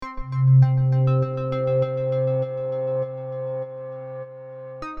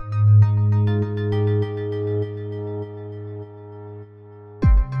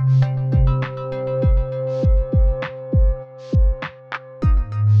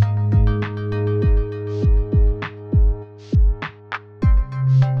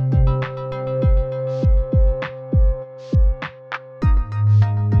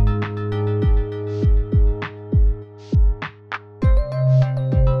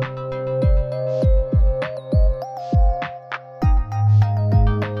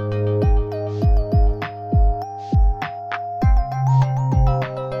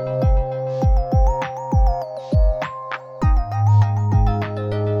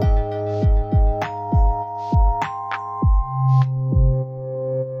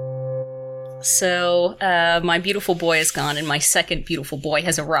So, my beautiful boy is gone, and my second beautiful boy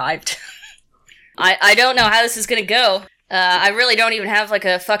has arrived. I don't know how this is gonna go. I really don't even have, like,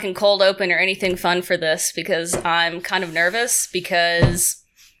 a fucking cold open or anything fun for this, because I'm kind of nervous, because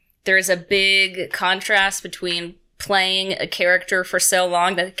there's a big contrast between playing a character for so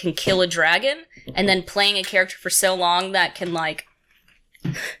long that can kill a dragon, and then playing a character for so long that can, like,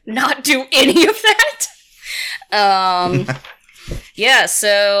 not do any of that. Yeah,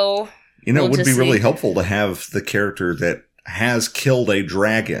 so... You know, it would be really helpful to have the character that has killed a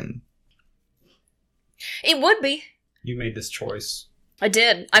dragon. It would be. You made this choice. I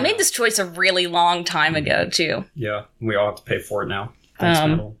did. I made this choice a really long time ago, too. Yeah, we all have to pay for it now.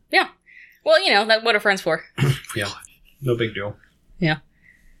 Yeah. Well, you know, what are friends for? Yeah, no big deal. Yeah.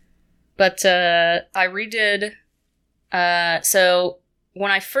 But I redid... so, when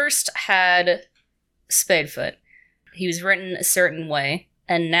I first had Spadefoot, he was written a certain way.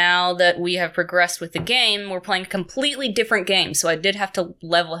 And now that we have progressed with the game, we're playing a completely different game. So I did have to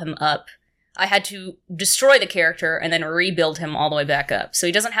level him up. I had to destroy the character and then rebuild him all the way back up. So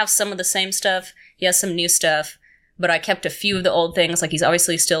he doesn't have some of the same stuff. He has some new stuff. But I kept a few of the old things. Like, he's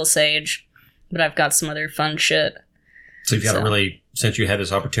obviously still a sage. But I've got some other fun shit. So you've got a really, since you had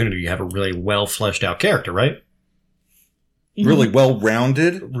this opportunity, you have a really well fleshed out character, right? Really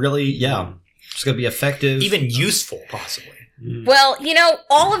well-rounded? Really, yeah. It's going to be effective. Even useful, possibly. Well, you know,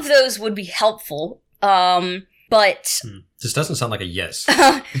 all of those would be helpful, but... This doesn't sound like a yes.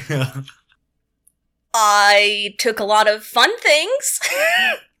 I took a lot of fun things.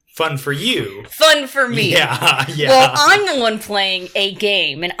 Fun for you. Fun for me. Yeah. Well, I'm the one playing a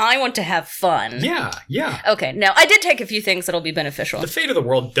game, and I want to have fun. Yeah. Okay, now, I did take a few things that'll be beneficial. The fate of the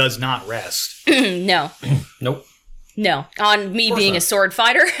world does not rest. No. Nope. No. On me being a sword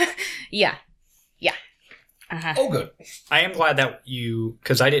fighter? Yeah. Uh-huh. Oh, good. I am glad that you,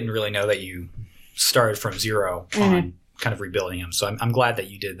 because I didn't really know that you started from zero on kind of rebuilding him. So I'm glad that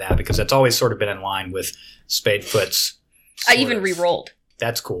you did that, because that's always sort of been in line with Spadefoot's. I even re-rolled.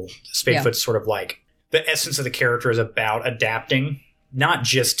 That's cool. Spadefoot's sort of like the essence of the character is about adapting, not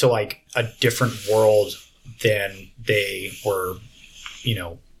just to like a different world than they were, you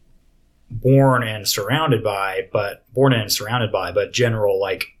know, born and surrounded by, but general,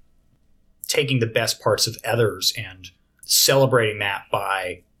 like, taking the best parts of others and celebrating that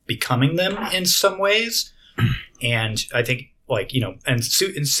by becoming them in some ways. And I think, like, you know, and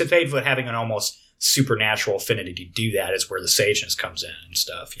Spadefoot having an almost supernatural affinity to do that is where the sageness comes in and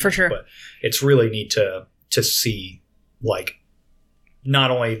stuff. For sure. But it's really neat to see, like,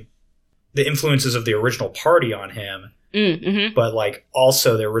 not only the influences of the original party on him, but, like,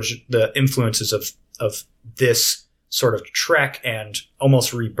 also the influences of this sort of trek and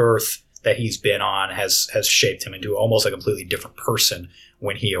almost rebirth that he's been on has shaped him into almost a completely different person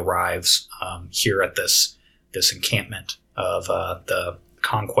when he arrives here at this encampment of the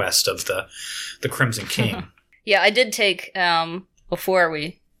conquest of the Crimson King. Yeah, I did take, before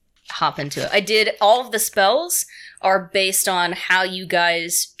we hop into it, I did all of the spells are based on how you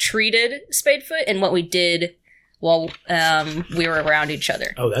guys treated Spadefoot and what we did while we were around each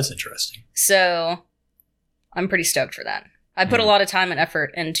other. Oh, that's interesting. So I'm pretty stoked for that. I put a lot of time and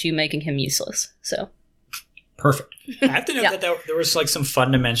effort into making him useless, so. Perfect. I have to note that there was like some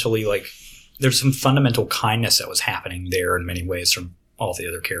there's some fundamental kindness that was happening there in many ways from all the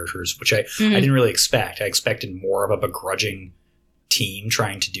other characters, which I didn't really expect. I expected more of a begrudging team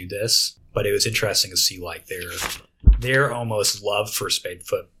trying to do this, but it was interesting to see like their almost love for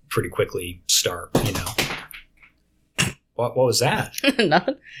Spadefoot pretty quickly start, you know. What was that?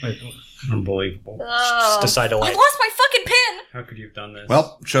 Nothing. Unbelievable. Just decide to I lost my fucking pin! How could you have done this?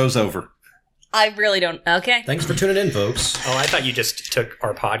 Well, show's over. I really don't. Okay. Thanks for tuning in, folks. Oh, I thought you just took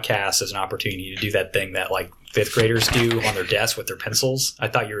our podcast as an opportunity to do that thing that like fifth graders do on their desk with their pencils. I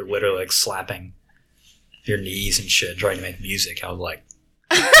thought you were literally like slapping your knees and shit, trying to make music. I was like,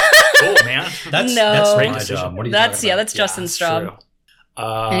 cool, man. That's great my decision. job. What are you That's talking about? that's Justin's job. True.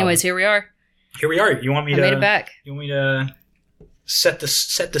 Anyways, here we are. Here we are. You want me I made it back. You want me to set the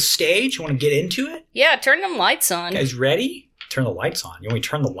stage? You want to get into it? Yeah, turn them lights on. You guys ready? Turn the lights on. You want me to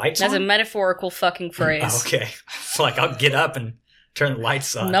turn the lights That's on? a metaphorical fucking phrase. Okay. It's like I'll get up and turn the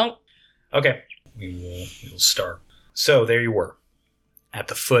lights on. Nope. Okay. We will start. So there you were, at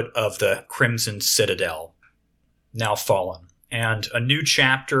the foot of the Crimson Citadel, now fallen. And a new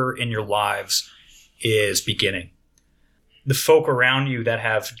chapter in your lives is beginning. The folk around you that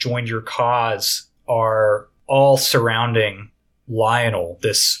have joined your cause are all surrounding Lionel,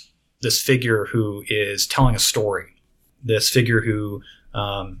 this figure who is telling a story. This figure who,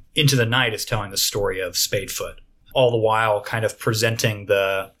 into the night, is telling the story of Spadefoot, all the while kind of presenting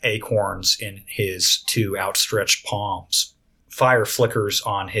the acorns in his 2 outstretched palms. Fire flickers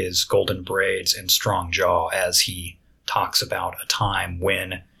on his golden braids and strong jaw as he talks about a time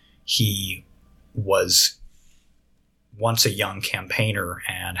when he was once a young campaigner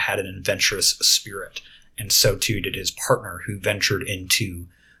and had an adventurous spirit, and so too did his partner who ventured into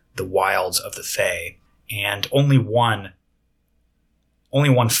the wilds of the Fae. And only one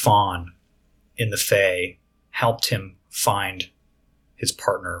fawn in the Fae helped him find his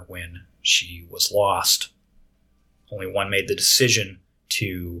partner when she was lost. Only one made the decision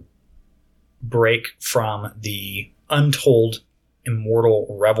to break from the untold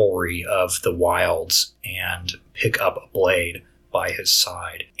immortal revelry of the wilds and pick up a blade by his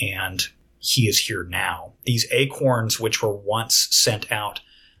side. And he is here now. These acorns, which were once sent out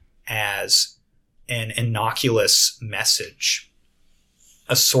as an innocuous message,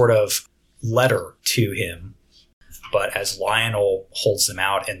 a sort of letter to him, but as Lionel holds them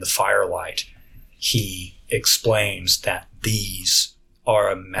out in the firelight, he explains that these are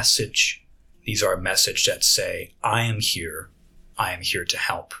a message. These are a message that say, I am here to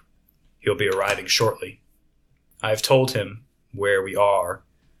help. He'll be arriving shortly. I have told him where we are.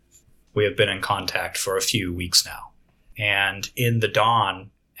 We have been in contact for a few weeks now. And in the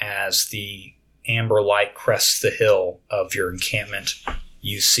dawn, as the amber light crests the hill of your encampment,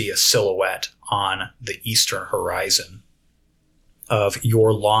 you see a silhouette on the eastern horizon of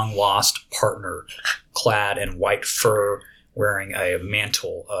your long-lost partner, clad in white fur, wearing a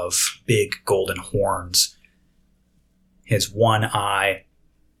mantle of big golden horns. His one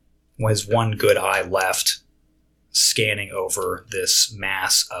good eye left, scanning over this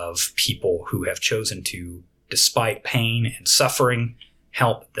mass of people who have chosen to, despite pain and suffering,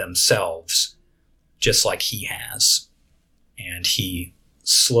 help themselves, just like he has. And he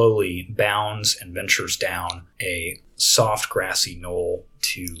slowly bounds and ventures down a soft grassy knoll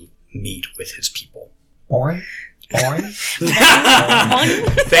to meet with his people. Boing. Boing.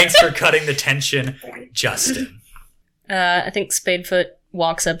 Thanks for cutting the tension, Justin. I think Spadefoot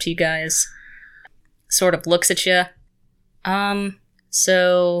walks up to you guys, sort of looks at you.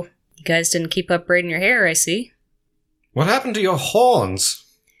 So you guys didn't keep up braiding your hair, I see. What happened to your horns?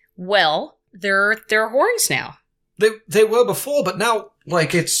 Well, they're horns now. They were before, but now,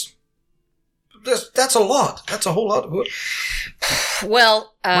 like, that's a lot. That's a whole lot.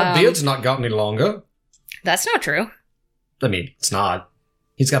 Well, My beard's not got any longer. That's not true. I mean, it's not.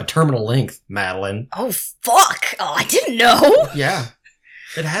 He's got a terminal length, Madeline. Oh, fuck. Oh, I didn't know. Yeah.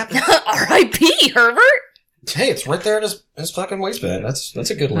 It happened. R.I.P., Herbert. Hey, it's right there in his fucking waistband. That's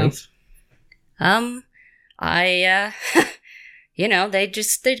a good length.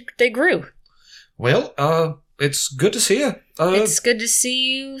 They grew. Well, it's good to see you. It's good to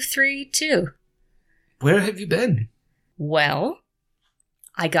see you three, too. Where have you been? Well,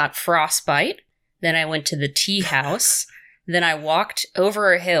 I got frostbite. Then I went to the tea house. Then I walked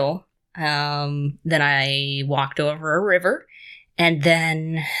over a hill. Then I walked over a river. And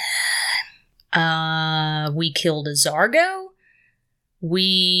then we killed a Zargo.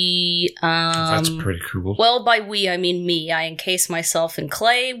 That's pretty cool. Well, by we, I mean me. I encased myself in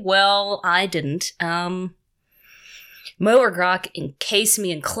clay. Well, I didn't. Moergrok encased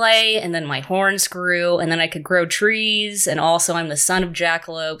me in clay, and then my horns grew, and then I could grow trees, and also I'm the son of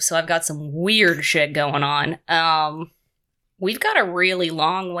Jackalope, so I've got some weird shit going on. We've got a really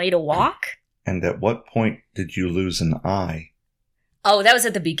long way to walk. And at what point did you lose an eye? Oh, that was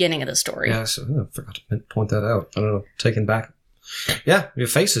at the beginning of the story. Yeah, so I forgot to point that out. I don't know, taken back. Yeah, your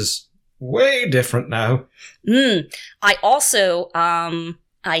face is way different now. I also,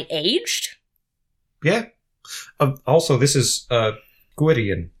 I aged. Yeah. Also, this is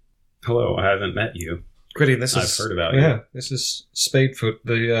Gwydion. Hello, I haven't met you. Gwydion, this is... I've heard about you. Yeah, this is Spadefoot,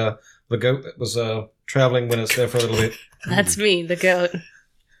 the goat that was traveling with us there for a little bit. That's me, the goat.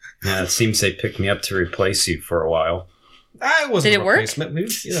 Yeah, it seems they picked me up to replace you for a while. I wasn't Did it a work? replacement.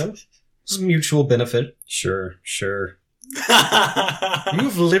 It's a mutual benefit. Sure.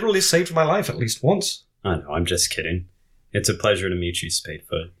 You've literally saved my life at least once. I know, I'm just kidding. It's a pleasure to meet you,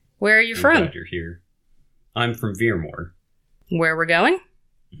 Spadefoot. Where are you I'm from? glad you're here. I'm from Veermore. Where we're going?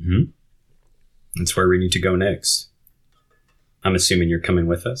 Mm-hmm. That's where we need to go next. I'm assuming you're coming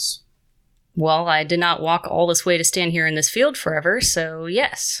with us? Well, I did not walk all this way to stand here in this field forever, so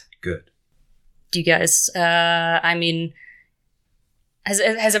yes. Good. Do you guys, has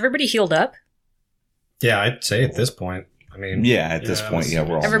everybody healed up? Yeah, I'd say at this point. I mean... Yeah, at this point, yeah,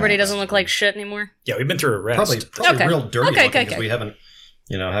 we're all... Everybody mad. doesn't look like shit anymore? Yeah, we've been through a rest. Probably Okay. real dirty Okay, looking okay. because we haven't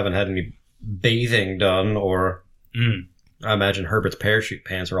had any bathing done or... I imagine Herbert's parachute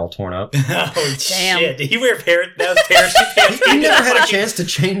pants are all torn up. Oh, Damn. shit. Did he wear those parachute pants? He never had a chance to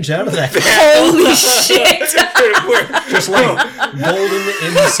change out of that. Holy shit! Just like golden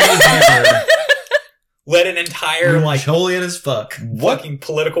MC Hammer. Led an entire, like, Julian as fuck. fucking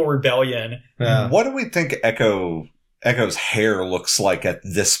political rebellion. Yeah. What do we think Echo's hair looks like at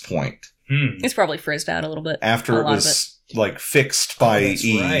this point? It's probably frizzed out a little bit. After A it lot of was like fixed by That's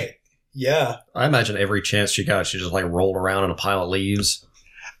E. right. Yeah. I imagine every chance she got, she just like rolled around in a pile of leaves.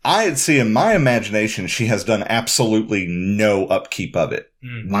 I'd see in my imagination she has done absolutely no upkeep of it.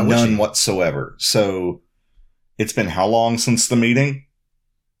 Why would None she? whatsoever. So it's been how long since the meeting?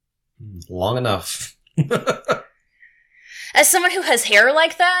 Long enough. As someone who has hair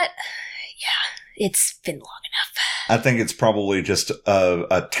like that, yeah, it's been long enough. I think it's probably just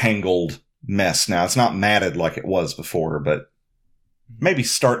a tangled mess now. It's not matted like it was before, but maybe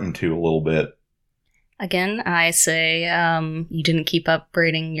starting to a little bit. Again, I say you didn't keep up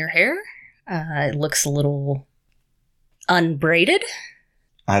braiding your hair. It looks a little unbraided.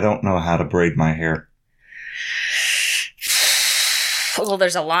 I don't know how to braid my hair. Well,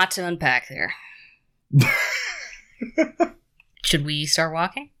 there's a lot to unpack there. Should we start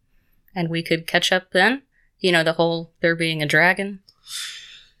walking? And we could catch up then? You know, the whole there being a dragon?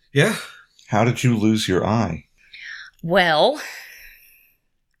 Yeah. How did you lose your eye? Well,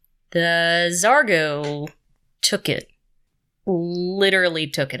 the Zargo took it. Literally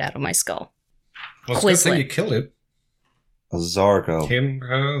took it out of my skull. Well, it's a good thing Quizlet. you killed it. A Zargo. Him,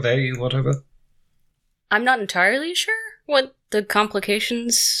 her, they, whatever. I'm not entirely sure what the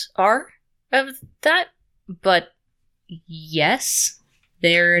complications are of that, but yes,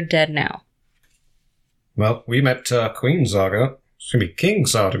 they're dead now. Well, we met Queen Zargo. It's going to be King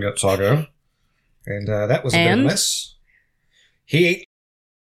Zargo. And that was a bit of a And? mess. He ate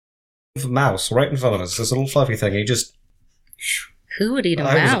a mouse right in front of us. This little fluffy thing. He just... Who would eat a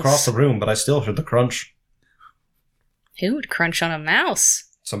I was mouse? across the room, but I still heard the crunch. Who would crunch on a mouse?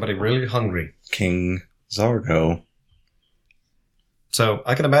 Somebody really hungry. King Zargo. So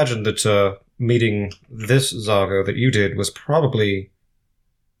I can imagine that meeting this Zargo that you did was probably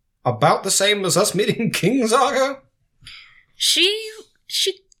about the same as us meeting King Zargo. She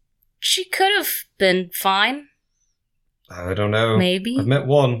could have been fine, I don't know. maybe. I've met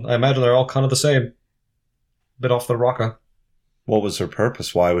one. I imagine they're all kind of the same. Bit off the rocker. What was her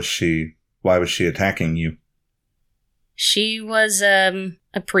purpose? Why was she attacking you? She was a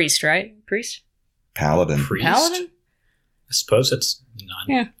priest, right? Priest? Paladin. Priest? Paladin? I suppose it's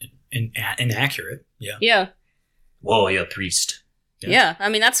not Yeah. inaccurate. Yeah. Yeah. Warrior priest. Yeah. I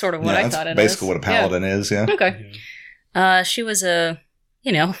mean, that's sort of what I that's thought it basically is. what a paladin is, yeah. Yeah. Okay. She was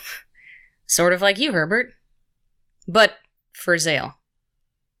sort of like you, Herbert. But for Zale.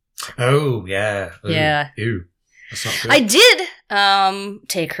 Oh, yeah. Ooh, Yeah. Ew. That's not good. I did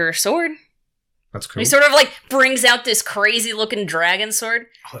take her sword. That's cool. He sort of like brings out this crazy looking dragon sword.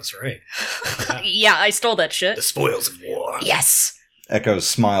 Oh, that's right. Yeah, I stole that shit. The spoils of war. Yes. Echo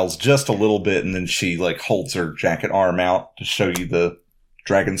smiles just a little bit, and then she like holds her jacket arm out to show you the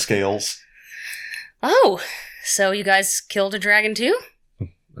dragon scales. Oh, so you guys killed a dragon too?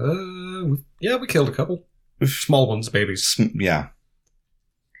 Yeah, we killed a couple. Small ones, babies. Yeah.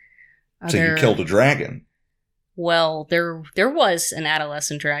 Are So there- you killed a dragon. Well, there was an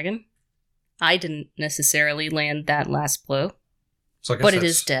adolescent dragon. I didn't necessarily land that last blow, So I guess but it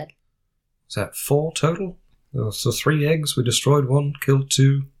that's- is dead. Is that 4 total? So 3 eggs, we destroyed 1, killed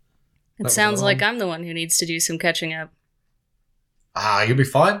 2. It was sounds all. like I'm the one who needs to do some catching up. You'll be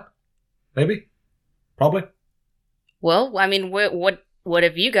fine. Maybe. Probably. Well, I mean, what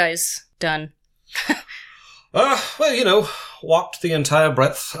have you guys done? Well, walked the entire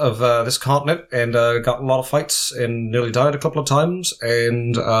breadth of this continent and got a lot of fights and nearly died a couple of times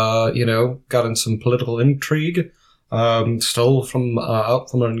and, got in some political intrigue, stole from out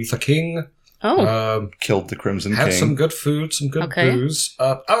from underneath a king, Oh, Killed the Crimson had King. some good food, some good Okay. booze.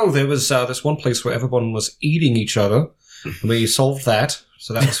 There was this one place where everyone was eating each other. We solved that,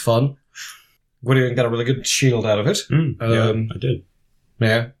 so that was fun. Gwydion got a really good shield out of it. Yeah, I did.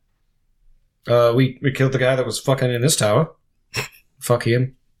 Yeah. We killed the guy that was fucking in this tower. Fuck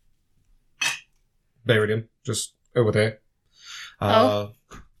him. Buried him. Just over there.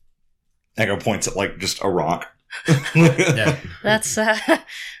 Echo points at like just a rock. Yeah. that's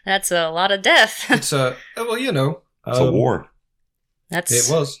a lot of death. It's It's a war. That's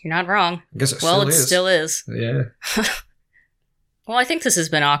It was. You're not wrong. I guess it Well, still it is. still is. Yeah. Well, I think this has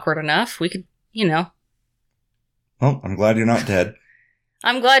been awkward enough. We could, Well, I'm glad you're not dead.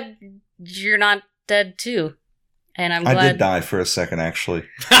 I'm glad you're not dead too, and I'm I glad. did die for a second, actually.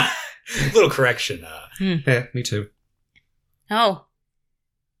 Little correction. Yeah, me too. Oh,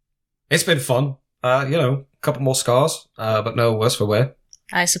 It's been fun. A couple more scars, but no worse for wear.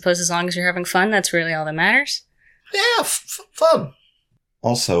 I suppose as long as you're having fun, that's really all that matters. Yeah, fun.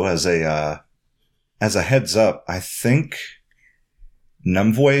 Also, as a heads up, I think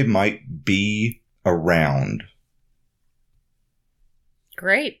Numvoy might be around.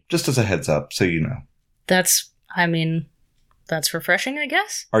 Great. Just as a heads up, so you know. That's refreshing, I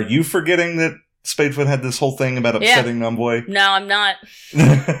guess. Are you forgetting that Spadefoot had this whole thing about upsetting Numvoy? No, I'm not.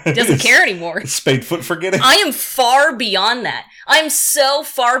 He doesn't care anymore. Spadefoot forgetting? I am far beyond that. I'm so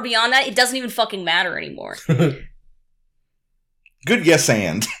far beyond that, it doesn't even fucking matter anymore. Good yes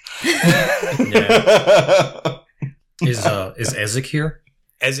and. Is Ezek here?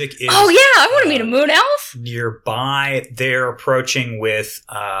 Ezek is. Oh yeah, I want to meet a moon elf. Nearby. They're approaching with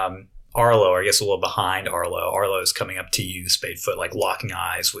Arlo, or I guess a little behind Arlo. Arlo is coming up to you, Spadefoot, like locking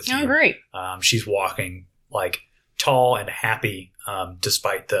eyes with you. Oh, great. She's walking like tall and happy,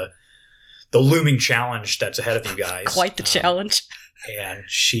 despite the looming challenge that's ahead of you guys. Quite the challenge. And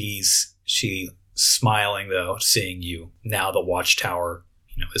she's smiling though, seeing you. Now the watchtower,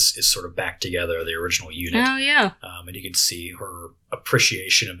 is sort of back together, the original unit. Oh yeah. And you can see her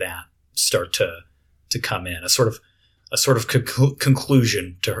appreciation of that start to come in. A sort of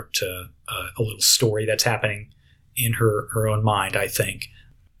conclusion to a little story that's happening in her own mind, I think,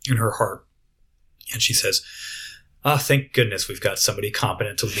 in her heart. And she says, "Oh, thank goodness we've got somebody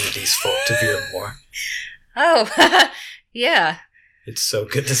competent to lead these folk to Veermore. Oh, yeah. It's so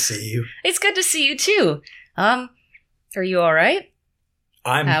good to see you." It's good to see you too. Are you all right?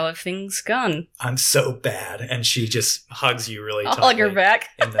 How have things gone? I'm so bad. And she just hugs you really I'll tightly. hug her back.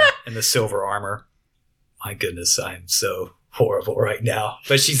 in the silver armor. My goodness, I'm so horrible right now.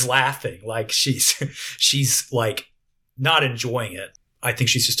 But she's laughing. Like she's like not enjoying it. I think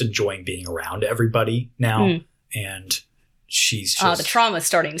she's just enjoying being around everybody now. And she's just... the trauma's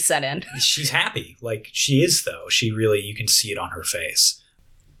starting to set in. She's happy. Like she is though. You can see it on her face.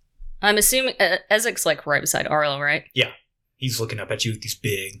 I'm assuming Ezek's like right beside Arlo, right? Yeah. He's looking up at you with these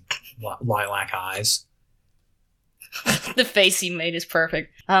big lilac eyes. The face he made is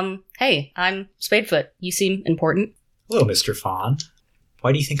perfect. Hey, I'm Spadefoot. You seem important. Hello, Mr. Fawn.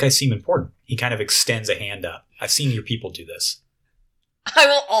 Why do you think I seem important? He kind of extends a hand up. I've seen your people do this. I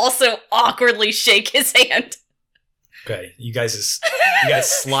will also awkwardly shake his hand. Okay, you guys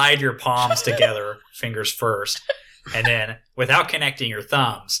slide your palms together, fingers first, and then, without connecting your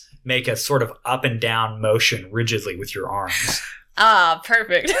thumbs, make a sort of up and down motion rigidly with your arms. Ah,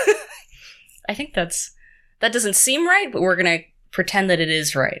 perfect. I think that doesn't seem right, but we're gonna pretend that it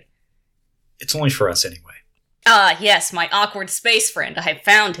is right. It's only for us anyway. Ah, yes, my awkward space friend. I have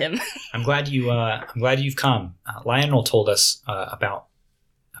found him. I'm glad you've come. Lionel told us about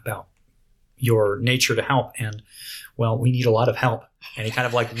your nature to help, and well, we need a lot of help. And he kind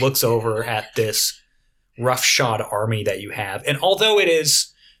of like looks over at this roughshod army that you have, and although it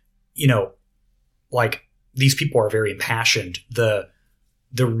is, like these people are very impassioned, the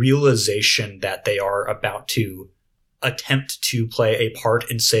realization that they are about to attempt to play a part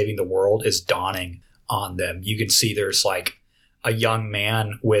in saving the world is dawning on them. You can see there's like a young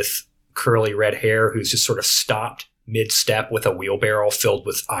man with curly red hair who's just sort of stopped mid-step with a wheelbarrow filled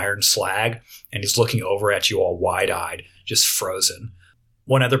with iron slag, and he's looking over at you all wide-eyed, just frozen.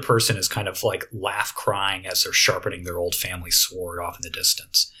 One other person is kind of like laugh crying as they're sharpening their old family sword off in the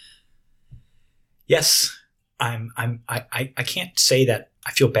distance. Yes, I can't say that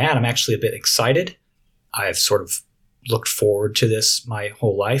I feel bad. I'm actually a bit excited. I've sort of looked forward to this my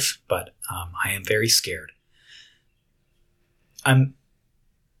whole life, but I am very scared. I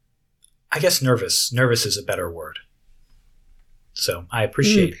guess nervous. Nervous is a better word. So I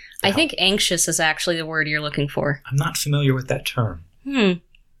appreciate I think anxious is actually the word you're looking for. I'm not familiar with that term.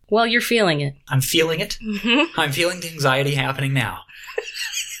 Well, you're feeling it. I'm feeling it? Mm-hmm. I'm feeling the anxiety happening now.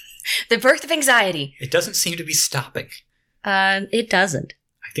 The birth of anxiety. It doesn't seem to be stopping. It doesn't.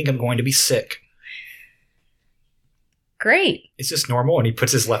 I think I'm going to be sick. Great. Is this normal? And he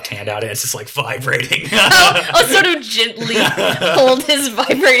puts his left hand out and it's just like vibrating. I'll sort of gently hold his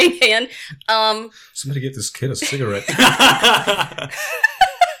vibrating hand. Somebody get this kid a cigarette.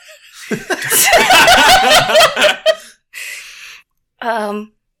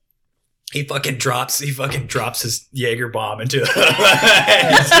 He fucking drops his Jaeger bomb into it.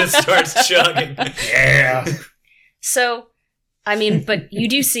 And just starts chugging. Yeah. So, I mean, but you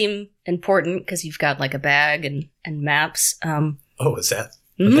do seem important because you've got like a bag and maps. Is that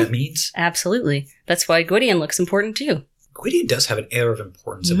what that means? Absolutely. That's why Gwydion looks important too. Gwydion does have an air of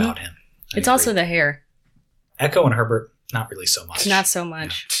importance about him. It's also the hair. Echo and Herbert, not really so much. Not so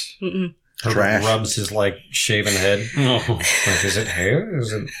much. Mm-mm. Herbert Trash. rubs his, shaven head. Like, is it hair?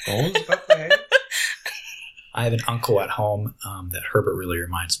 Is it always about the hair? I have an uncle at home that Herbert really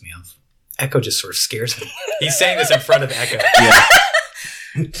reminds me of. Echo just sort of scares him. He's saying this in front of Echo. Yeah.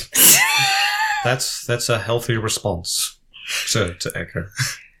 That's a healthy response to Echo.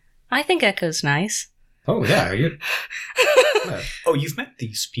 I think Echo's nice. Oh, yeah. Yeah. Oh, you've met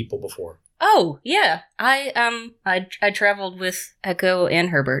these people before. Oh, yeah. I traveled with Echo and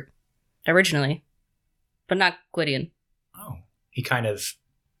Herbert originally, but not Gwydion. Oh. He kind of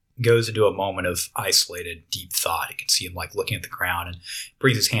goes into a moment of isolated, deep thought. You can see him looking at the ground and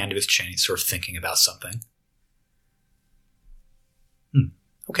brings his hand to his chin. He's sort of thinking about something.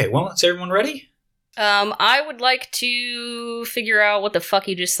 Okay, well, is everyone ready? I would like to figure out what the fuck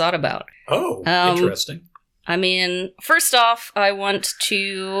he just thought about. Oh, interesting. I mean, first off, I want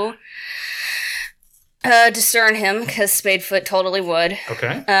to discern him, because Spadefoot totally would.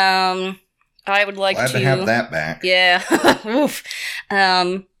 Okay. I would like Glad to have that back. Yeah. Oof.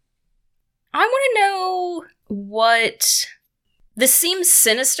 I want to know what... This seems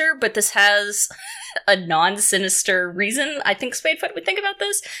sinister, but this has a non-sinister reason. I think Spadefoot would think about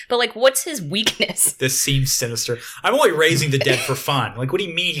this. But, what's his weakness? This seems sinister. I'm only raising the dead for fun. What do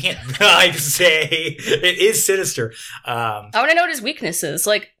you mean you can't say? It is sinister. I want to know what his weakness is.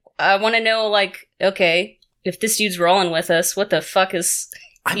 I want to know, okay, if this dude's rolling with us, what the fuck is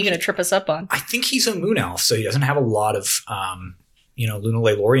he going to trip us up on? I think he's a moon elf, so he doesn't have a lot of,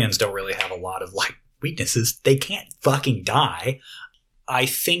 Lunalailorians don't really have a lot of, weaknesses. They can't fucking die. I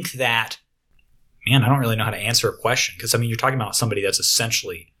think that, man, I don't really know how to answer a question, because, you're talking about somebody that's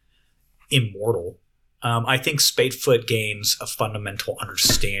essentially immortal. I think Spadefoot gains a fundamental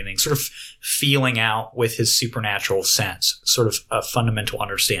understanding, sort of feeling out with his supernatural sense, sort of a fundamental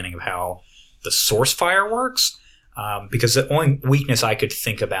understanding of how the source fire works. Because the only weakness I could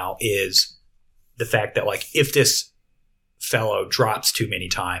think about is the fact that, if this fellow drops too many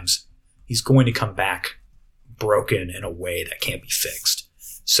times, he's going to come back broken in a way that can't be fixed.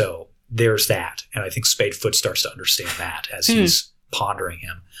 So there's that. And I think Spadefoot starts to understand that as he's pondering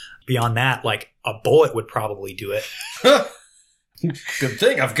him. Beyond that, a bullet would probably do it. Good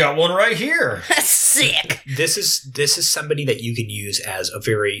thing I've got one right here. Sick. This is somebody that you can use as a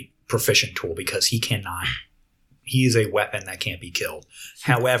very proficient tool, because he is a weapon that can't be killed.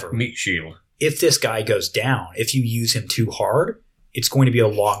 However, meat shield. If this guy goes down, if you use him too hard, it's going to be a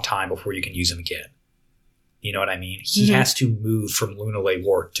long time before you can use him again. You know what I mean? He has to move from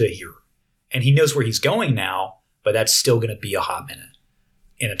Lunalailor to here. And he knows where he's going now, but that's still going to be a hot minute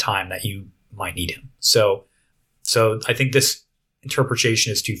in a time that you might need him. So I think this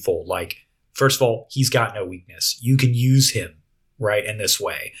interpretation is twofold. First of all, he's got no weakness. You can use him, right, in this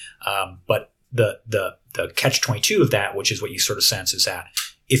way. But the catch-22 of that, which is what you sort of sense, is that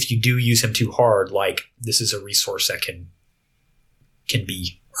if you do use him too hard, this is a resource that can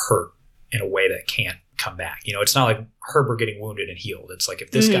be hurt in a way that can't come back. It's not like Herbert getting wounded and healed. It's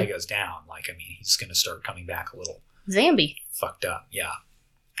if this guy goes down, he's going to start coming back a little Zambi. fucked up. Yeah.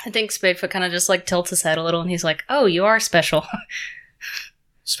 I think Spadefoot kind of just tilts his head a little, and he's like, "Oh, you are special."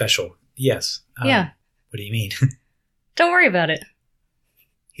 Special. Yes. Yeah. What do you mean? Don't worry about it.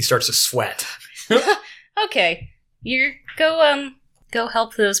 He starts to sweat. Okay. You go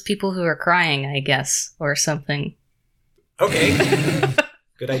help those people who are crying, I guess, or something. Okay.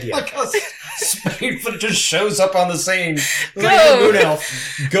 Good idea. Spadefoot just shows up on the scene. Go! Moon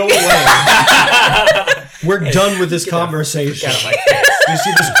elf, go away. We're done with this conversation. Get out of my face. You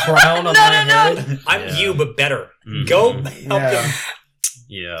see this crown on my head? I'm you, but better. Go help them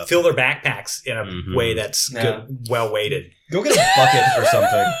Yeah. fill their backpacks in a way that's good, well weighted. Go get a bucket or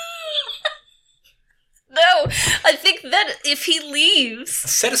something. No, I think that if he leaves...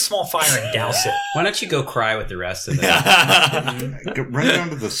 Set a small fire and douse it. Why don't you go cry with the rest of them? Go run down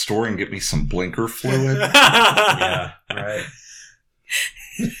to the store and get me some blinker fluid. Yeah, right.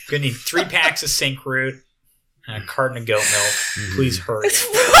 Gonna need 3 packs of sink root and a carton of goat milk. Please hurry.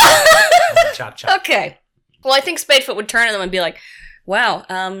 Chop, chop. Okay. Well, I think Spadefoot would turn to them and be like, "Wow,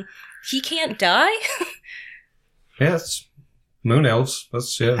 he can't die?" Yeah, it's moon elves.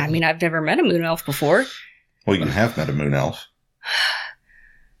 That's, yeah. I mean, I've never met a moon elf before. Well, you have met a moon elf.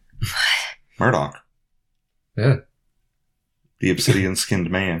 Murdoch. Yeah. The obsidian-skinned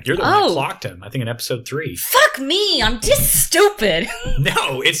man. You're the one that clocked him, I think, in episode 3. Fuck me, I'm just stupid.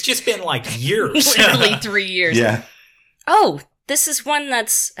 No, it's just been years. Literally 3 years. Yeah. Oh, this is one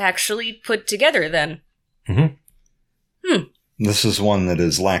that's actually put together then. This is one that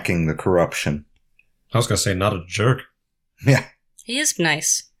is lacking the corruption. I was going to say, not a jerk. Yeah. He is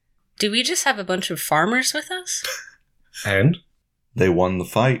nice. Do we just have a bunch of farmers with us? And? They won the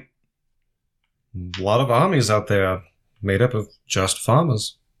fight. A lot of armies out there made up of just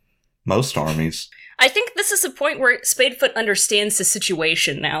farmers. Most armies. I think this is the point where Spadefoot understands the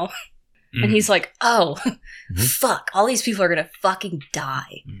situation now. And he's like, oh, fuck, all these people are gonna fucking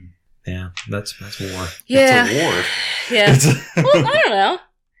die. Yeah, that's war. Yeah. It's a war. Yeah. Well, I don't know.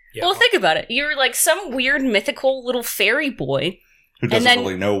 Yeah. Well, think about it. You're like some weird mythical little fairy boy. Who doesn't then-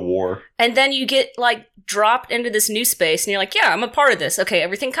 really know war. And then you get, like, dropped into this new space, and you're like, yeah, I'm a part of this. Okay,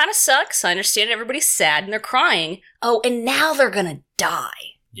 everything kind of sucks. I understand everybody's sad, and they're crying. Oh, and now they're gonna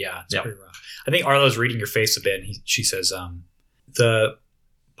die. Yeah, it's pretty rough. I think Arlo's reading your face a bit, and she says, the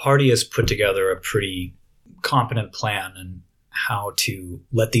party has put together a pretty competent plan on how to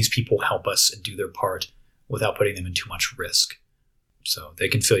let these people help us and do their part without putting them in too much risk. So they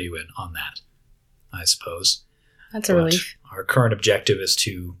can fill you in on that, I suppose. That's a relief. Our current objective is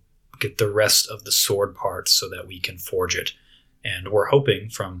to get the rest of the sword parts so that we can forge it. And we're hoping,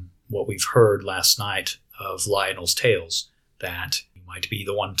 from what we've heard last night of Lionel's tales, that you might be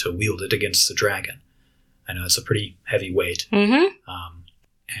the one to wield it against the dragon. I know it's a pretty heavy weight. Mm-hmm.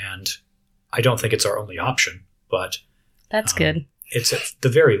 And I don't think it's our only option, but That's good. it's at the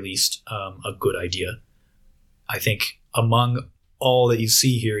very least a good idea. I think among all that you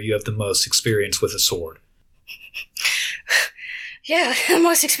see here, you have the most experience with a sword. Yeah, I'm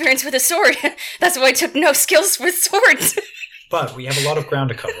most experienced with a sword. That's why I took no skills with swords. But we have a lot of ground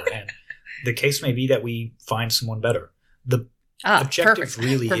to cover, and the case may be that we find someone better. The objective perfect.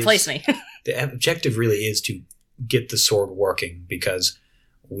 really Replace is me. the objective really is to get the sword working, because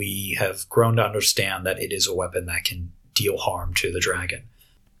we have grown to understand that it is a weapon that can deal harm to the dragon.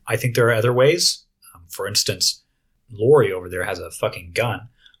 I think there are other ways. For instance, Lori over there has a fucking gun,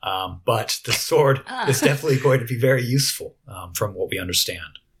 but the sword is definitely going to be very useful from what we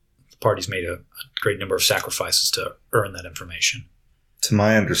understand. The party's made a great number of sacrifices to earn that information. To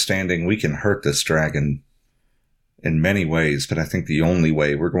my understanding, we can hurt this dragon in many ways, but I think the only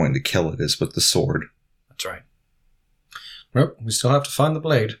way we're going to kill it is with the sword. That's right. Well, we still have to find the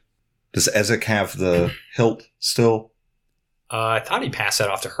blade. Does Ezek have the hilt still? I thought he passed that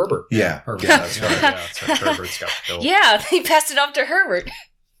off to Herbert. Yeah. Yeah, that's right. Yeah, that's right. Herbert's got the bill. Yeah, he passed it off to Herbert.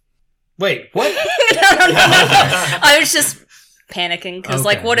 Wait, what? no. I was just panicking, because,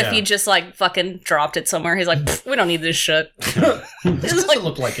 Okay, what if yeah. he just, fucking dropped it somewhere? He's like, we don't need this shit. This doesn't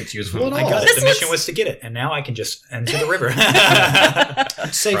look like it's useful at I all. got it. This The mission looks- was to get it, and now I can just enter the river.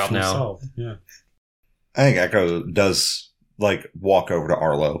 It's safe Problem now. solved. Yeah. I think Echo does, walk over to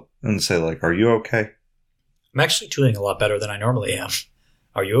Arlo and say, are you okay? I'm actually doing a lot better than I normally am.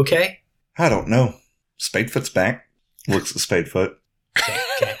 Are you okay? I don't know. Spadefoot's back. Looks at Spadefoot.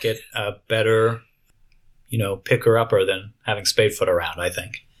 Can't get a better, picker-upper than having Spadefoot around, I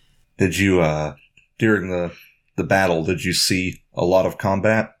think. Did you, during the battle, did you see a lot of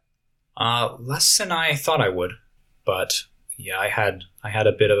combat? Less than I thought I would. But, yeah, I had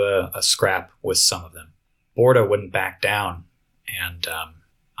a bit of a scrap with some of them. Borda wouldn't back down, and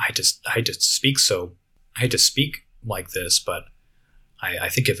I hate to speak like this, but I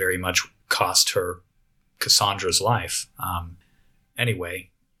think it very much cost her Cassandra's life. Anyway,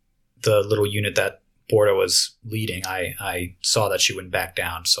 the little unit that Borda was leading, I saw that she wouldn't back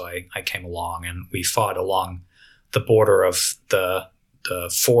down, so I came along, and we fought along the border of the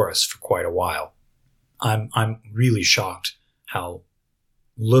forest for quite a while. I'm really shocked how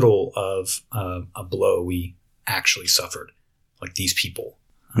little of a blow we actually suffered, like these people.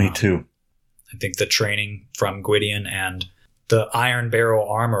 Me too. I think the training from Gwydion and the iron barrel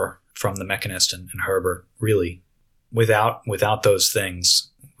armor from the Mechanist and Herbert, really, without those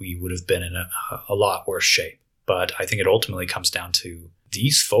things, we would have been in a lot worse shape. But I think it ultimately comes down to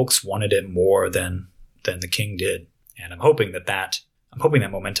these folks wanted it more than the king did. And I'm hoping that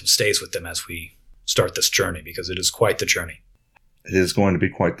momentum stays with them as we start this journey, because it is quite the journey. It is going to be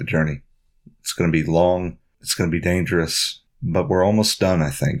quite the journey. It's going to be long. It's going to be dangerous. But we're almost done, I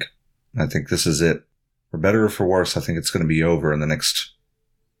think. I think this is it. For better or for worse, I think it's going to be over in the next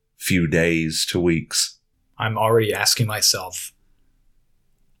few days to weeks. I'm already asking myself,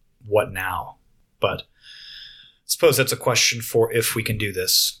 what now? But I suppose that's a question for if we can do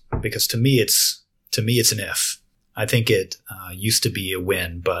this, because to me it's an if. I think it used to be a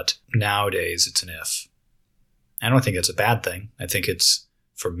win, but nowadays it's an if. I don't think it's a bad thing. I think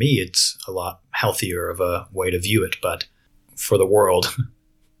for me it's a lot healthier of a way to view it, but for the world,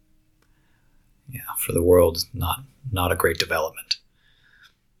 not a great development.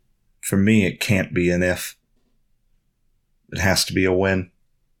 For me, it can't be an if. It has to be a win.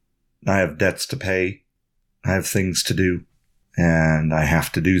 I have debts to pay. I have things to do. And I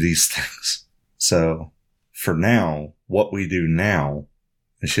have to do these things. So, for now, what we do now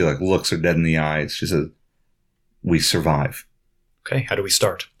And she like looks her dead in the eyes. She says, "We survive. Okay, how do we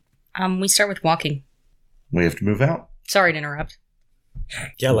start? We start with walking. We have to move out." Sorry to interrupt.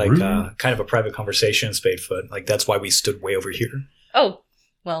 Yeah, like kind of a private conversation, Spadefoot. Like that's why we stood way over here. Oh,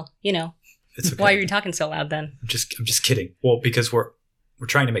 well, you know. It's okay. Why are you talking so loud then? I'm just kidding. Well, because we're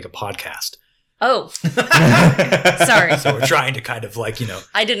trying to make a podcast. Oh. Sorry. So we're trying to kind of like, you know.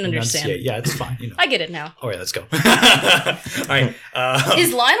 I didn't understand. Yeah, it's fine. You know. I get it now. All right, let's go. All right.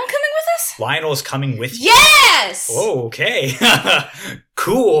 Is Lionel coming with us? Lionel is coming with you. Yes! Oh, okay.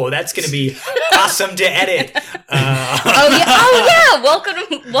 Cool. That's going to be awesome to edit. Oh yeah.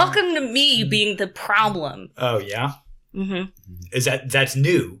 Welcome to me being the problem. Oh yeah. Mm-hmm. That's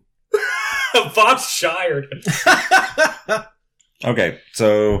new? Fox Shired. Okay,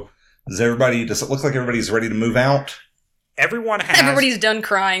 so does it look like everybody's ready to move out? Everybody's done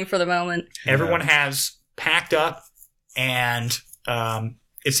crying for the moment. Everyone has packed up, and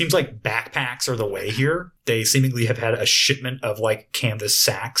it seems like backpacks are the way here. They seemingly have had a shipment of like canvas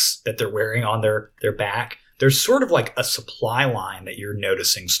sacks that they're wearing on their back. There's sort of like a supply line that you're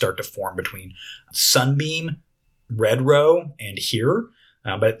noticing start to form between Sunbeam, Red Row, and here.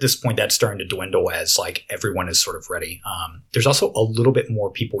 But at this point, that's starting to dwindle as like everyone is sort of ready. There's also a little bit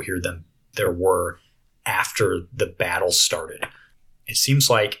more people here than there were after the battle started. It seems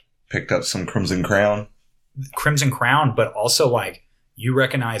like Picked up some Crimson Crown. But also like you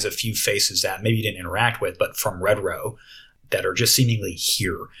recognize a few faces that maybe you didn't interact with, but from Red Row that are just seemingly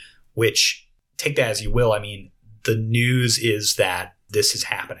here, which take that as you will. I mean, the news is that this is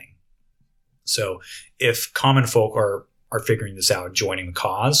happening. So if common folk are figuring this out, joining the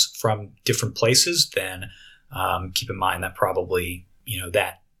cause from different places, then keep in mind that probably, you know,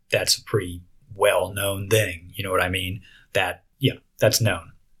 that's a pretty well-known thing. You know what I mean? That's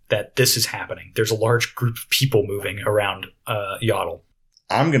known. That this is happening. There's a large group of people moving around Yaddle.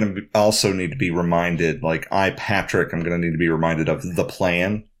 I'm going to also need to be reminded, Patrick, I'm going to need to be reminded of the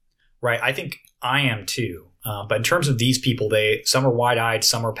plan. Right. I think I am too. But in terms of these people, some are wide-eyed,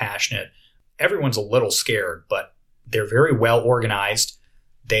 some are passionate. Everyone's a little scared, but they're very well organized.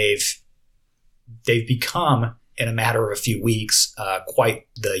 They've become, in a matter of a few weeks, quite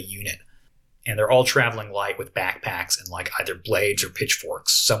the unit. And they're all traveling light with backpacks and like either blades or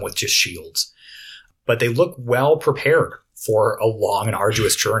pitchforks, some with just shields. But they look well prepared for a long and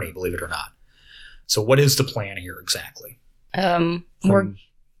arduous journey, believe it or not. So what is the plan here exactly? From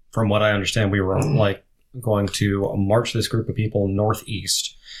what I understand, we were going to march this group of people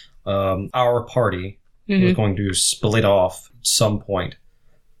northeast. Our party was going to split off at some point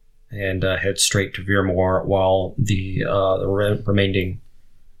and head straight to Veermore, while the remaining, I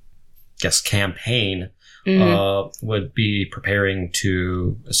guess, campaign would be preparing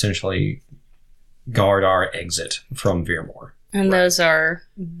to essentially guard our exit from Veermore. And those are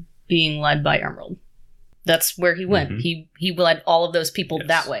being led by Emerald. That's where he went. Mm-hmm. He led all of those people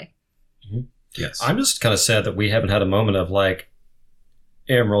that way. Mm-hmm. Yes. I'm just kind of sad that we haven't had a moment of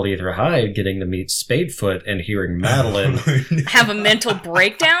Emerald either Hyde getting to meet Spadefoot and hearing Madeline have a mental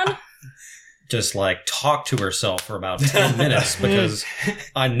breakdown. Just talk to herself for about 10 minutes, because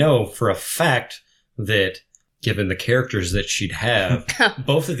I know for a fact that given the characters that she'd have,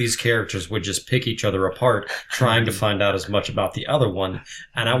 both of these characters would just pick each other apart, trying to find out as much about the other one.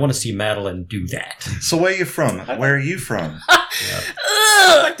 And I want to see Madeline do that. So where are you from? Where are you from?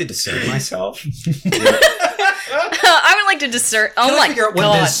 I'd like to discern myself. I would like to discern. Oh my figure out God.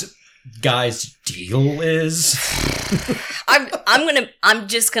 What this guy's deal is? I'm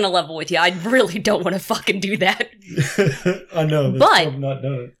just gonna level with you. I really don't want to fucking do that. I know, but I've not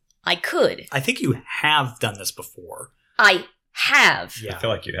done it. I could. I think you have done this before. I have. Yeah. I feel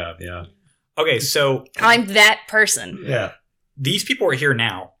like you have, yeah. Okay, so I'm that person. Yeah. These people are here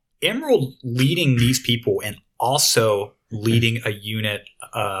now. Emerald leading these people and also leading a unit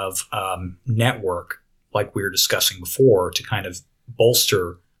of network, like we were discussing before, to kind of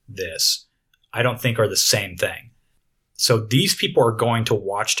bolster this, I don't think are the same thing. So these people are going to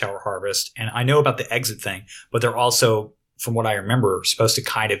Watchtower Harvest, and I know about the exit thing, but they're also, from what I remember, supposed to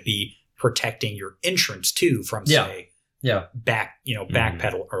kind of be protecting your entrance too from backpedalers,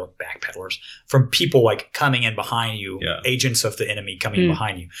 from people coming in behind you, agents of the enemy coming in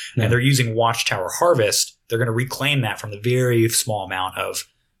behind you. Yeah. And they're using Watchtower Harvest. They're going to reclaim that from the very small amount of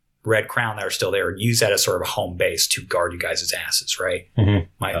Red Crown that are still there and use that as sort of a home base to guard you guys' asses, right? Mm-hmm. Am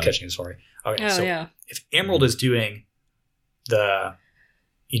I catching the story? Okay, if Emerald is doing the,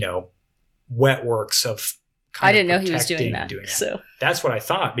 wet works of I didn't know he was doing that. So that's what I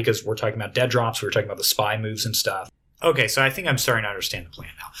thought, because we're talking about dead drops. We were talking about the spy moves and stuff. Okay, so I think I'm starting to understand the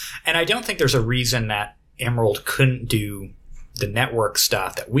plan now. And I don't think there's a reason that Emerald couldn't do the network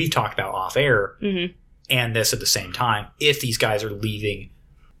stuff that we've talked about off air Mm-hmm. and this at the same time if these guys are leaving,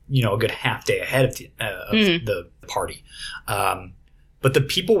 a good half day ahead of the party. But the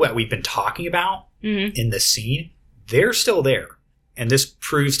people that we've been talking about in this scene, they're still there. And this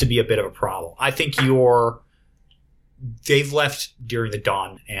proves to be a bit of a problem. I think they've left during the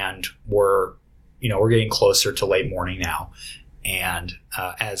dawn and we're getting closer to late morning now. And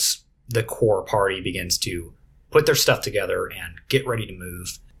as the core party begins to put their stuff together and get ready to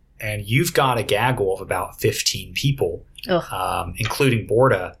move, and you've got a gaggle of about 15 people, including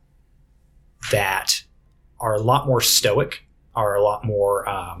Borda, that are a lot more stoic, are a lot more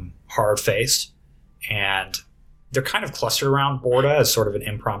hard-faced, and they're kind of clustered around Borda as sort of an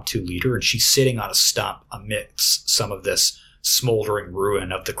impromptu leader, and she's sitting on a stump amidst some of this smoldering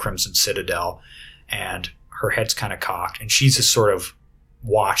ruin of the Crimson Citadel, and her head's kind of cocked, and she's just sort of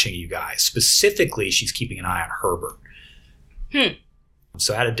watching you guys. Specifically, she's keeping an eye on Herbert.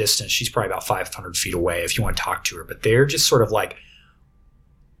 So at a distance, she's probably about 500 feet away if you want to talk to her, but they're just sort of like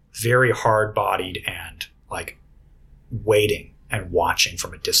very hard-bodied and like waiting and watching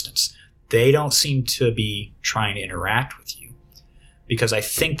from a distance. They don't seem to be trying to interact with you because I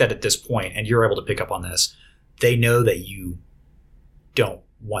think that at this point, and you're able to pick up on this, they know that you don't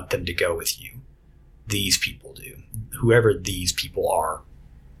want them to go with you. These people do. Whoever these people are,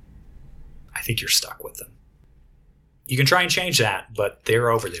 I think you're stuck with them. You can try and change that, but they're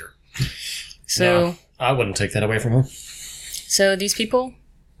over there. So No, I wouldn't take that away from him. So these people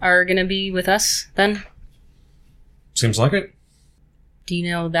are going to be with us then? Seems like it. Do you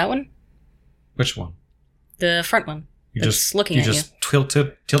know that one? Which one? The front one. You that's just looking you at just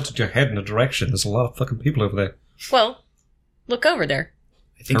tilted your head in a direction. There's a lot of fucking people over there. Well, look over there.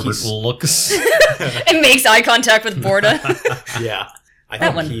 I think Herbert he's... looks. It makes eye contact with Borda. Yeah. I That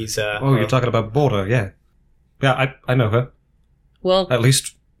think one. he's... Oh, you're talking about Border, yeah. Yeah, I know her. Well, At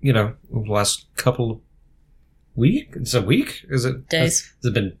least, the last couple of weeks? Is it a week? Is it Days. Has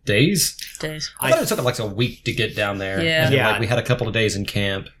it been days? days. I thought it took like a week to get down there. Yeah. And then, Yeah. we had a couple of days in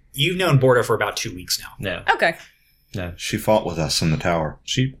camp. You've known Borda for about 2 weeks now. No. Okay. No. She fought with us in the tower.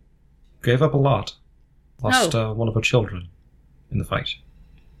 She gave up a lot. Lost Oh. one of her children in the fight.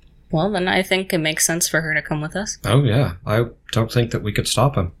 Well, then I think it makes sense for her to come with us. Oh, yeah. I don't think that we could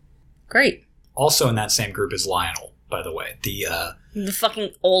stop him. Great. Also in that same group is Lionel, by the way. The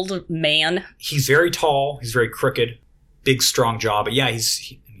fucking old man. He's very tall. He's very crooked. Big, strong jaw. But yeah,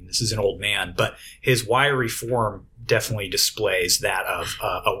 this is an old man. But his wiry form definitely displays that of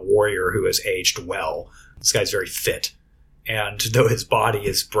a warrior who has aged well. This guy's very fit. And though his body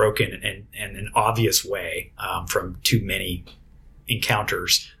is broken in an obvious way from too many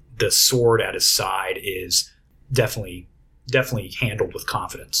encounters, the sword at his side is definitely handled with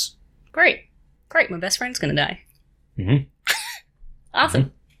confidence. Great. Great. My best friend's gonna die. Mm-hmm.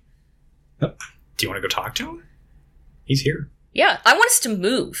 Awesome. Do you want to go talk to him? He's here. Yeah, I want us to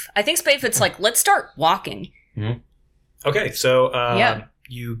move. I think Spadefoot's like, let's start walking. Okay, so Yeah.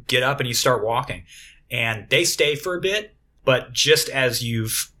 you get up and you start walking. And they stay for a bit, but just as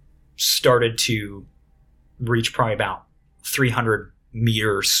you've started to reach probably about 300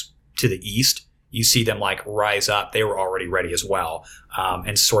 meters to the east, you see them like rise up. They were already ready as well,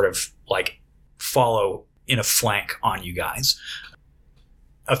 and sort of like follow in a flank on you guys.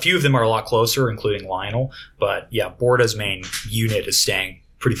 A few of them are a lot closer, including Lionel, but yeah, Borda's main unit is staying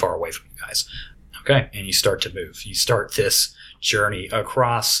pretty far away from you guys. Okay, and you start to move. You start this journey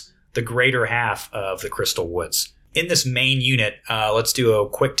across the greater half of the Crystal Woods. In this main unit, let's do a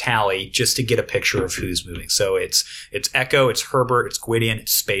quick tally just to get a picture of who's moving. So it's Echo, it's Herbert, it's Gwydion,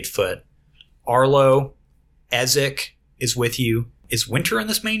 it's Spadefoot. Arlo, Ezek is with you. Is Winter in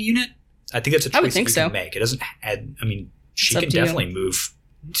this main unit? I think it's a choice I would think we so. can make. It doesn't add, she It's up can to you. definitely move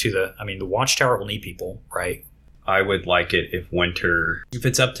to the Watchtower will need people, right? I would like it if Winter, if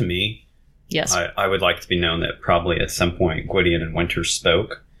it's up to me, Yes. I would like to be known that probably at some point Gwydion and Winter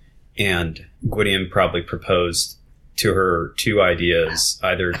spoke, and Gwydion probably proposed to her two ideas: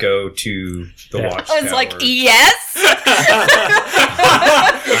 either go to the Yeah. Watchtower. I was like, yes. either,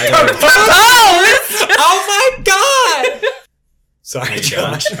 Proposed. Oh my god! Sorry,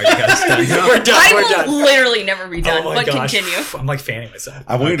 Josh. Are you guys done now? We're done. I We're will done. literally never be done. Oh my but gosh. continue. I'm like fanning myself.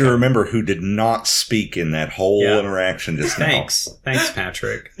 I want you to remember who did not speak in that whole Yeah. interaction just Thanks,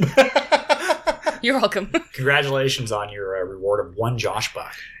 Patrick. now. You're welcome. Congratulations on your reward of 1 Josh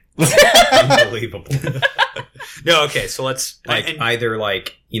buck. Unbelievable. No, okay, so let's Either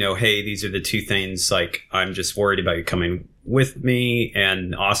hey, these are the two things. Like, I'm just worried about you coming with me,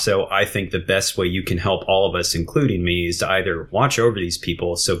 and also I think the best way you can help all of us, including me, is to either watch over these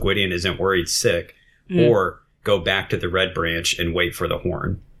people so Gwydion isn't worried sick, or go back to the Red Branch and wait for the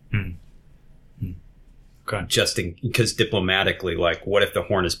horn. Okay. Because diplomatically, like, what if the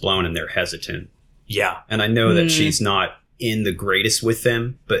horn is blown and they're hesitant? Yeah. And I know that she's not in the greatest with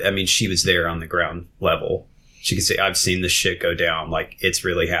them, but I mean, she was there on the ground level. She could say, I've seen this shit go down. Like, it's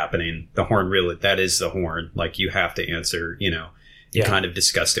really happening. The horn really, that is the horn. Like, you have to answer, you kind of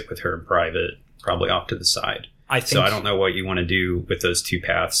discussed it with her in private, probably off to the side. I don't know what you want to do with those two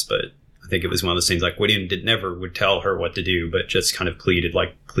paths, but I think it was one of those things like Whittian never would tell her what to do, but just kind of pleaded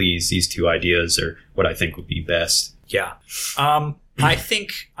like, please, these two ideas are what I think would be best. Yeah. I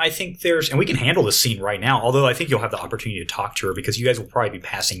think there's, and we can handle this scene right now, although I think you'll have the opportunity to talk to her because you guys will probably be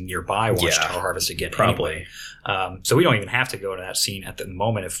passing nearby Watchtower Harvest again. Probably. Anyway. So we don't even have to go to that scene at the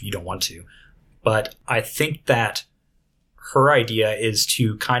moment if you don't want to. But I think that her idea is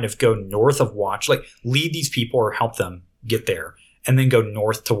to kind of go north of lead these people or help them get there, and then go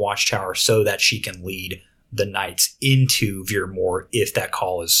north to Watchtower so that she can lead the knights into Veermore if that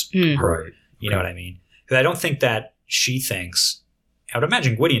call is heard. Right. You know what I mean? Because I don't think that she thinks, I would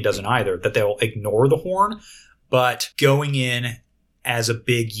imagine Gwydion doesn't either, that they'll ignore the horn, but going in as a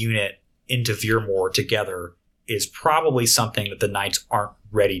big unit into Veermore together is probably something that the knights aren't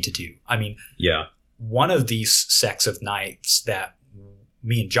ready to do. I mean, one of these sects of knights that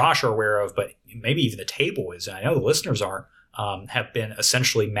me and Josh are aware of, but maybe even the table is, and I know the listeners aren't, have been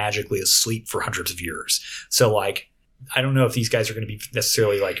essentially magically asleep for hundreds of years. So, like, I don't know if these guys are going to be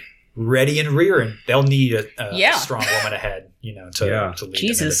necessarily, like, ready and rearing. They'll need a strong woman ahead, to lead them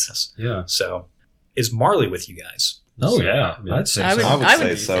into this. Yeah. So, is Marley with you guys? Oh, yeah. I'd say I would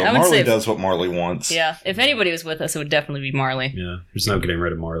say so. Marley does what Marley wants. Yeah. If anybody was with us, it would definitely be Marley. Yeah. There's no getting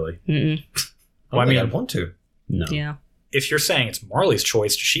rid of Marley. Well, I mean, I want to. No. Yeah. If you're saying it's Marley's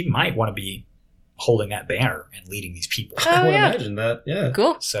choice, she might want to be holding that banner and leading these people. I would imagine that. Yeah.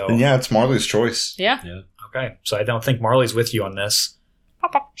 Cool. So, and it's Marley's choice. Yeah. Okay. So I don't think Marley's with you on this.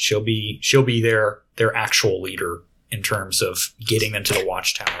 She'll be their actual leader in terms of getting them to the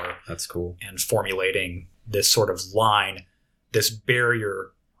Watchtower. That's cool. And formulating this sort of line, this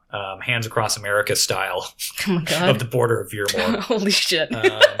barrier, hands across America style of the border of Veermore. Holy shit.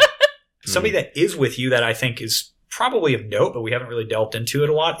 Somebody that is with you that I think is probably of note, but we haven't really delved into it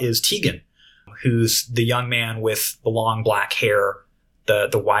a lot, is Tegan, who's the young man with the long black hair,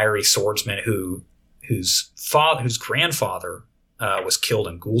 the wiry swordsman whose grandfather was killed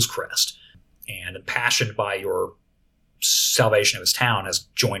in Ghoul's Crest, and impassioned by your salvation of his town, has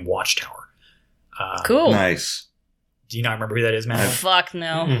joined Watchtower. Cool. Nice. Do you not remember who that is, Matt? Fuck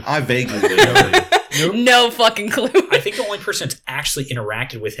no. I vaguely do. No fucking clue. I think the only person that's actually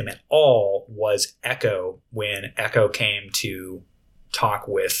interacted with him at all was Echo when Echo came to talk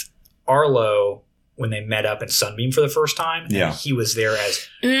with Arlo when they met up in Sunbeam for the first time. Yeah. And he was there as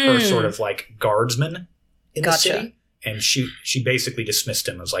her sort of like guardsman in the city. And she basically dismissed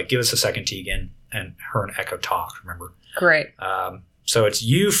him. It was like, give us a second, Tegan. And her and Echo talked, remember? Great. So it's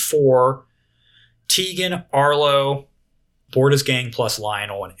you four, Tegan, Arlo, Borda's gang plus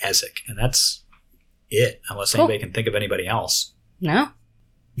Lionel and Ezek. And that's it, unless anybody can think of anybody else. No.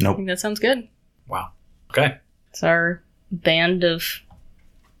 Nope. I think that sounds good. Wow. Okay. It's our band of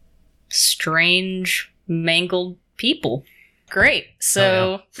strange, mangled people. Great.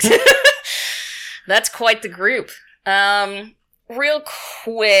 So that's quite the group. Real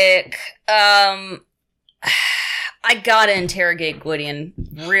quick, I gotta interrogate Gwydion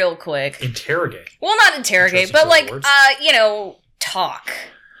real quick. Interrogate? Well, not interrogate, but like, talk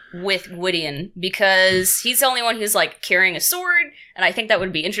with Gwydion, because he's the only one who's like carrying a sword, and I think that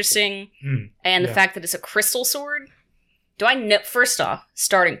would be interesting. And the fact that it's a crystal sword. Do I know, first off,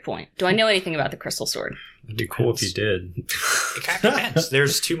 starting point, do I know anything about the crystal sword? It'd be cool if you did. It kind of depends.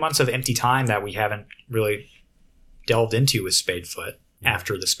 There's 2 months of empty time that we haven't really delved into with Spadefoot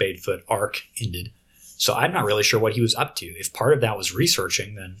after the Spadefoot arc ended. So I'm not really sure what he was up to. If part of that was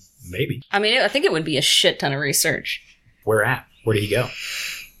researching, then maybe. I mean, I think it would be a shit ton of research. Where at? Where did he go?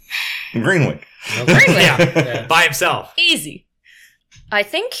 Greenwick. Yeah, by himself. Easy. I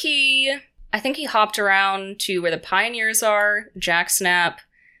think he hopped around to where the Pioneers are, Jacksnap,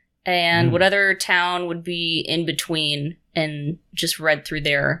 and what other town would be in between, and just read through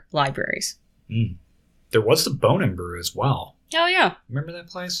their libraries. There was the Bone and Brew as well. Oh, yeah. Remember that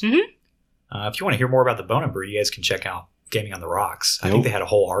place? Mm-hmm. If you want to hear more about the Bone and Brew, you guys can check out Gaming on the Rocks. I think they had a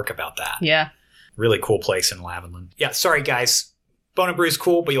whole arc about that. Yeah. Really cool place in Lavenlyn. Yeah, sorry, guys. Bone and Brew is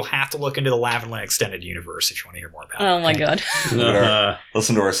cool, but you'll have to look into the Lavenlyn Extended Universe if you want to hear more about it. Oh, my God.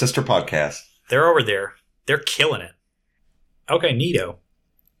 Listen to our sister podcast. They're over there. They're killing it. Okay, neato.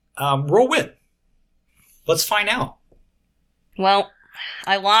 Roll wit. Let's find out. Well,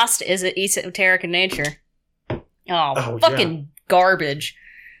 I lost is it esoteric in nature. Oh, fucking garbage.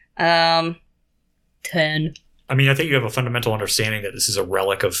 10. I mean, I think you have a fundamental understanding that this is a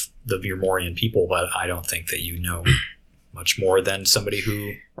relic of the Vermorian people, but I don't think that you know much more than somebody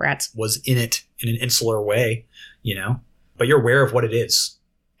who Rats. was in it in an insular way, you know? But you're aware of what it is,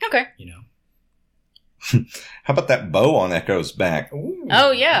 Okay. you know? How about that bow on Echo's back? Ooh,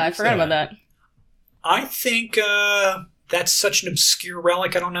 Oh, yeah, I what's forgot about that. I think that's such an obscure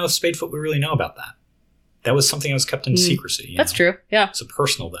relic. I don't know if Spadefoot would really know about that. That was something that was kept in secrecy. You That's know? true, yeah. It's a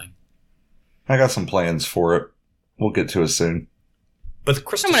personal thing. I got some plans for it. We'll get to it soon. But the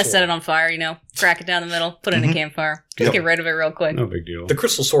crystal I'm going to sword, set it on fire, crack it down the middle, put it in a campfire. Just Yep. get rid of it real quick. No big deal. the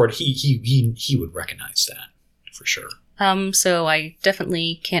crystal sword, he would recognize that for sure. So I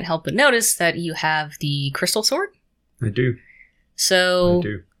definitely can't help but notice that you have the crystal sword. I do. So, I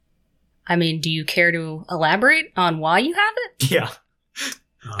do. I mean, do you care to elaborate on why you have it?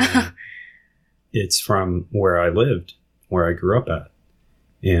 Yeah. It's from where I lived, where I grew up at.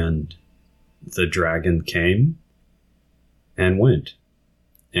 And the dragon came and went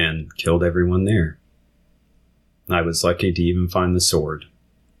and killed everyone there. I was lucky to even find the sword.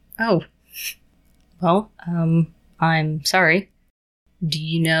 Oh. Well, I'm sorry. Do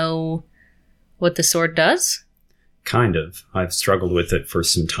you know what the sword does? Kind of. I've struggled with it for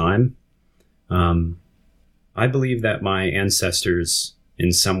some time. I believe that my ancestors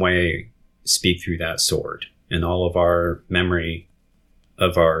in some way speak through that sword, and all of our memory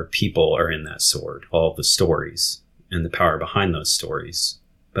of our people are in that sword, all of the stories and the power behind those stories.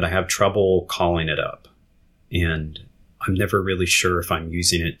 But I have trouble calling it up, and I'm never really sure if I'm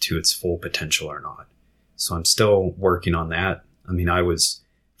using it to its full potential or not. So I'm still working on that. I mean, I was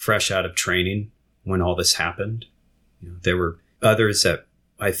fresh out of training when all this happened. There were others that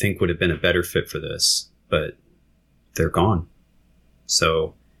I think would have been a better fit for this, but they're gone.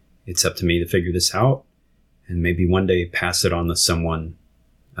 So it's up to me to figure this out and maybe one day pass it on to someone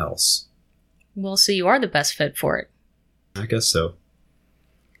else. Well, so you are the best fit for it. I guess so.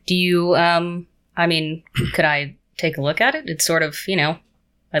 Do you, I mean, could I take a look at it? It's sort of,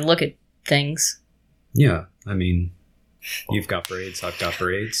 I look at things. Yeah, I mean, you've got braids, I've got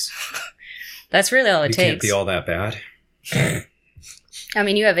braids. That's really all it You takes. can't be all that bad. I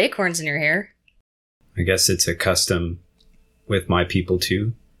mean, you have acorns in your hair. I guess it's a custom with my people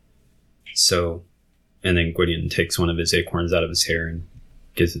too. So, and then Gwydion takes one of his acorns out of his hair and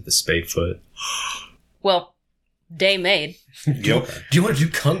gives it to Spadefoot. Well, day made. Yep. Do you want to do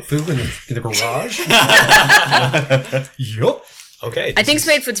kung fu in the garage? Yup. Okay. I think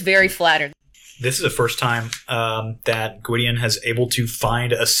Spadefoot's very flattered. This is the first time that Gwydion has able to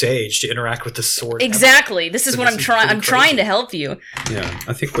find a sage to interact with the sword. Exactly. This is So what this I'm is trying. pretty I'm trying crazy. to help you. Yeah,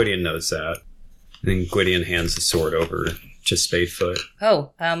 I think Gwydion knows that. And then Gwydion hands the sword over to Spadefoot.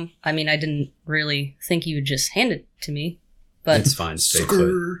 Oh, I mean, I didn't really think you would just hand it to me, but It's fine,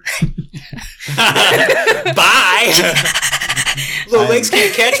 Spadefoot. Bye! Little legs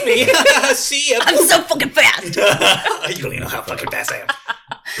can't catch me. See ya. I'm so fucking fast. You don't even know how fucking fast I am.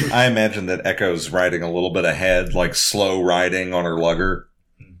 I imagine that Echo's riding a little bit ahead, like slow riding on her lugger.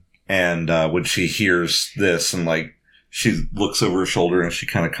 And when she hears this and she looks over her shoulder and she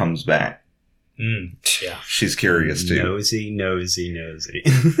kind of comes back. Yeah. She's curious too. Nosy, nosy, nosy.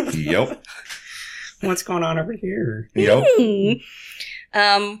 Yep. What's going on over here? Yep.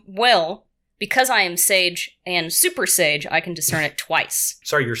 Well, because I am sage and super sage, I can discern it twice.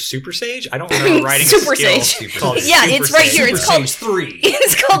 Sorry, you're super sage? I don't remember writing Super a skill sage. called Yeah, super it's right sage. here. It's called Sage 3.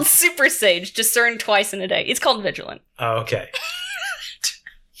 It's called super sage. Discern twice in a day. It's called vigilant. Oh, okay.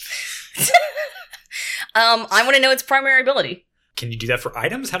 I want to know its primary ability. Can you do that for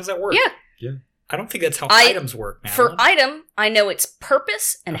items? How does that work? Yeah. I don't think that's how I- items work, man. For item, I know its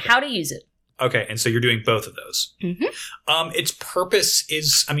purpose and Okay. how to use it. Okay, and so you're doing both of those. Mhm. Its purpose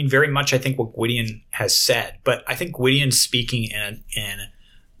is, I mean, very much I think what Gwydion has said, but I think Gwydion's speaking in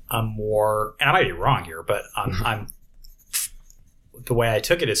a more, and I might be wrong here, but I'm the way I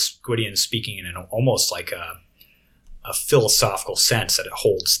took it is Gwydion speaking in an almost like a philosophical sense that it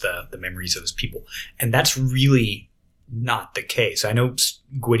holds the memories of his people, and that's really not the case. I know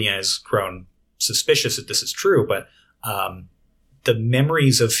Gwydion has grown suspicious that this is true, but the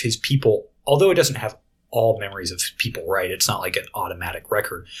memories of his people, although it doesn't have all memories of people, right? It's not like an automatic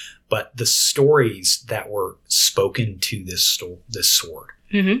record, but the stories that were spoken to this sword,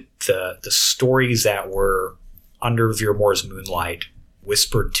 Mm-hmm. the stories that were under Virmore's moonlight,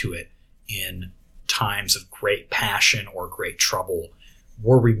 whispered to it in times of great passion or great trouble,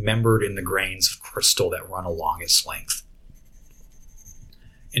 were remembered in the grains of crystal that run along its length.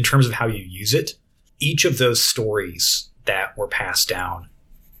 In terms of how you use it, each of those stories that were passed down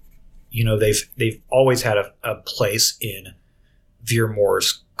they've always had a place in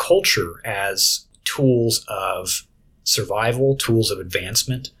Veermore's culture as tools of survival, tools of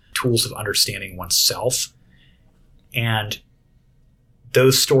advancement, tools of understanding oneself. And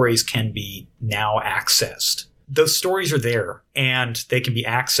those stories can be now accessed. Those stories are there, and they can be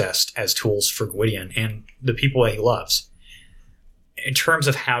accessed as tools for Gwydion and the people that he loves. In terms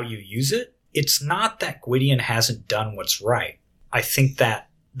of how you use it, it's not that Gwydion hasn't done what's right. I think that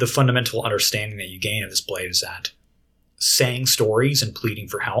the fundamental understanding that you gain of this blade is that saying stories and pleading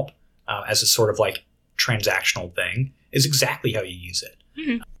for help as a sort of like transactional thing is exactly how you use it.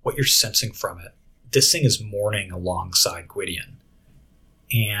 Mm-hmm. What you're sensing from it. This thing is mourning alongside Gwydion.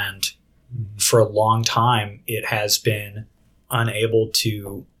 And for a long time, it has been unable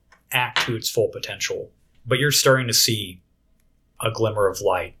to act to its full potential. But you're starting to see a glimmer of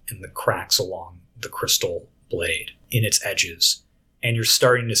light in the cracks along the crystal blade, in its edges. And you're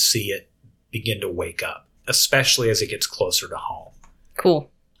starting to see it begin to wake up, especially as it gets closer to home.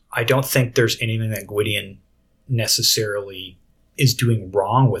 Cool. I don't think there's anything that Gwydion necessarily is doing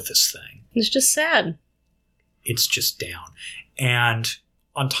wrong with this thing. It's just sad. It's just down. And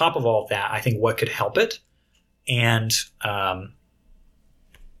on top of all of that, I think what could help it and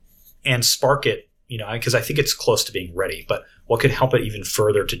spark it, because I think it's close to being ready, but what could help it even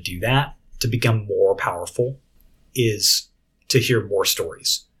further to do that, to become more powerful, is to hear more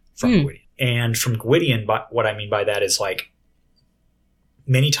stories from Gwydion. And from Gwydion, what I mean by that is like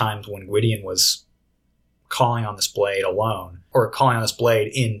many times when Gwydion was calling on this blade alone, or calling on this blade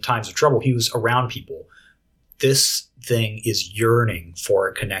in times of trouble, he was around people. This thing is yearning for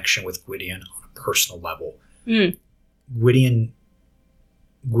a connection with Gwydion on a personal level. Gwydion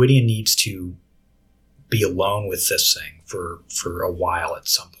needs to be alone with this thing for a while at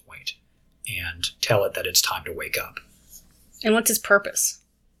some point and tell it that it's time to wake up. And what's its purpose?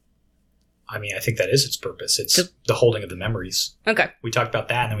 I mean, I think that is its purpose. It's the holding of the memories. Okay. We talked about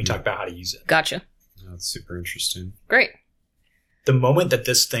that, and then we talked about how to use it. Gotcha. That's super interesting. Great. The moment that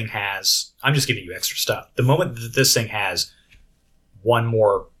this thing has... I'm just giving you extra stuff. The moment that this thing has one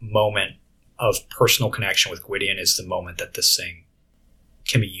more moment of personal connection with Gwydion is the moment that this thing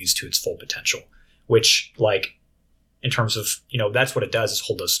can be used to its full potential. Which, like, in terms of, that's what it does, is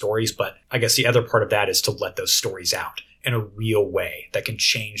hold those stories. But I guess the other part of that is to let those stories out in a real way that can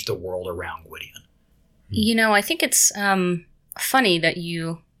change the world around Gwydion. I think it's funny that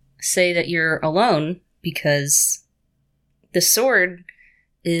you say that you're alone, because the sword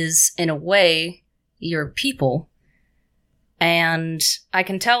is, in a way, your people. And I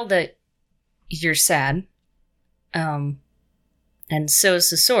can tell that you're sad. And so is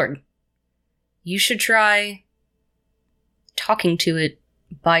the sword. You should try talking to it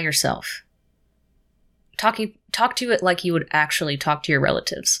by yourself. Talk to it like you would actually talk to your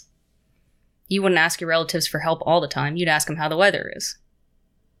relatives. You wouldn't ask your relatives for help all the time. You'd ask them how the weather is.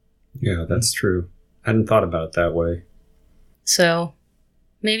 Yeah, that's true. I hadn't thought about it that way. So,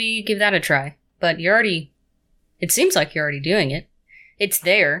 maybe give that a try. But it seems like you're already doing it. It's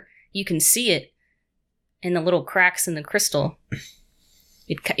there. You can see it in the little cracks in the crystal.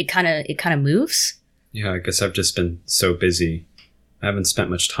 It kind of moves. Yeah, I guess I've just been so busy. I haven't spent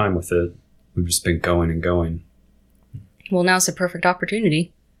much time with it. We've just been going and going. Well, now's the perfect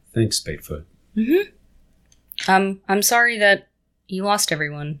opportunity. Thanks, Spadefoot. Mm-hmm. I'm sorry that you lost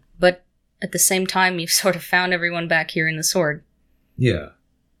everyone, but at the same time, you've sort of found everyone back here in the sword. Yeah.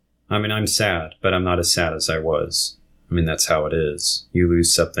 I mean, I'm sad, but I'm not as sad as I was. I mean, that's how it is. You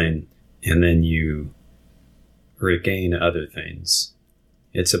lose something, and then you regain other things.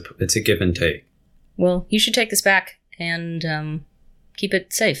 It's a give and take. Well, you should take this back and keep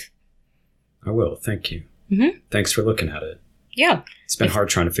it safe. I will, thank you. Mm-hmm. Thanks for looking at it. Yeah. It's been hard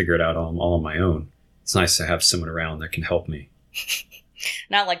trying to figure it out all on my own. It's nice to have someone around that can help me.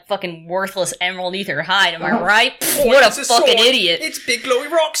 Not like fucking worthless emerald ether hide, am I right? Pfft, what a fucking sword. idiot. It's big glowy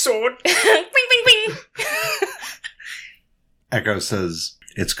rock sword. Bing, bing, bing. Echo says,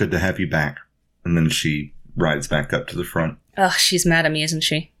 "It's good to have you back." And then she rides back up to the front. Ugh, she's mad at me, isn't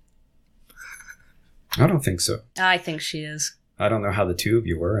she? I don't think so. I think she is. I don't know how the two of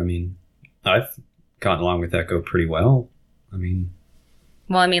you were. I mean, I've gotten along with Echo pretty well.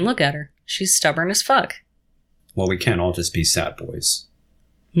 Well, look at her. She's stubborn as fuck. Well, we can't all just be sad boys.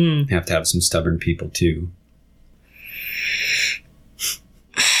 We have to have some stubborn people, too.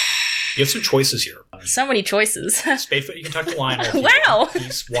 You have some choices here. So many choices. Spadefoot, you can talk to Lionel. Wow.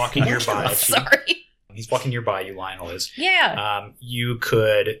 He's walking nearby. Sorry. He's walking nearby you, Lionel is. Yeah. You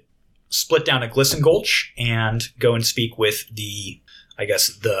could split down a Glisten Gulch and go and speak with the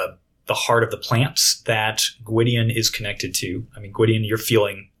heart of the plants that Gwydion is connected to. Gwydion, you're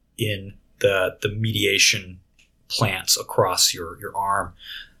feeling in the mediation plants across your arm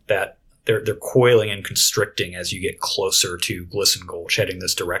that they're coiling and constricting as you get closer to Glisten Gulch heading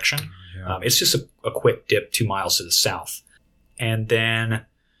this direction. Yeah. It's just a quick dip 2 miles to the south. And then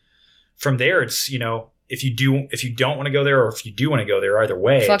from there, it's, if you don't want to go there or if you do want to go there, either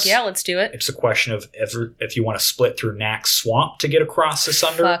way. Fuck yeah, let's do it. It's a question of if you want to split through Knack Swamp to get across the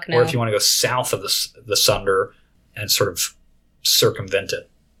Sunder, Fuck no. or if you want to go south of the Sunder and sort of circumvent it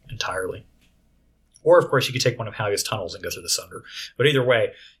entirely. Or, of course, you could take one of Hallia's tunnels and go through the Sunder. But either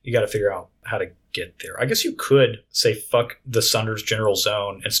way, you got to figure out how to get there. I guess you could say fuck the Sunder's general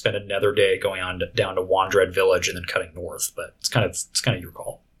zone and spend another day going on down to Wandred Village and then cutting north. But it's kind of your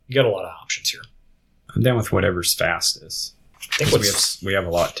call. You got a lot of options here. I'm down with whatever's fastest. I think We have a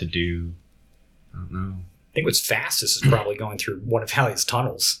lot to do. I don't know. I think what's fastest is probably going through one of Hallia's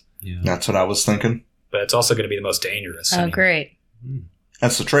tunnels. Yeah. That's what I was thinking. But it's also going to be the most dangerous. Oh, great.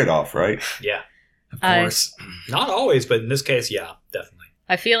 That's the trade-off, right? Yeah. Of course. Not always, but in this case, yeah, definitely.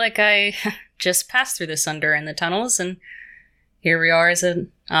 I feel like I just passed through the Sunder and the tunnels, and here we are as an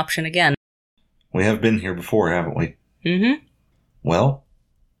option again. We have been here before, haven't we? Mm-hmm. Well,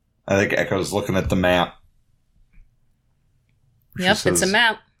 I think Echo's looking at the map. She Yep, it's a says,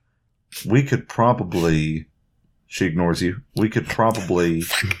 map. We could probably... She ignores you. We could probably...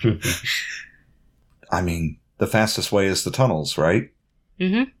 I mean, the fastest way is the tunnels, right?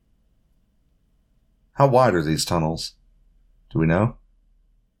 Mm-hmm. How wide are these tunnels? Do we know?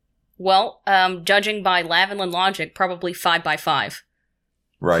 Well, judging by Lavenlyn logic, probably 5 by 5.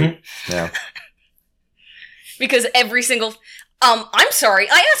 Right. Yeah. Because every single... I'm sorry,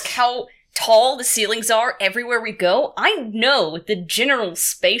 I ask how tall the ceilings are everywhere we go. I know the general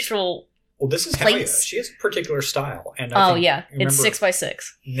spatial... Well, this is Hallia. Plates. She has a particular style. And I think, yeah, remember, it's 6 by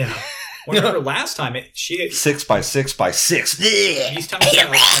 6. No. Remember last time, she 6 by 6 by 6. these tunnels have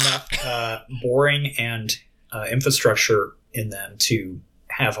enough boring and infrastructure in them to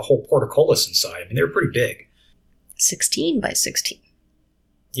have a whole portcullis inside. I mean, they're pretty big. 16 by 16.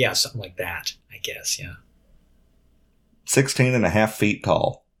 Yeah, something like that, I guess, yeah. 16 and a half feet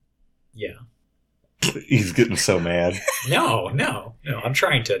tall. Yeah. He's getting so mad. No, I'm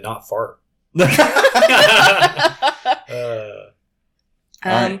trying to not fart.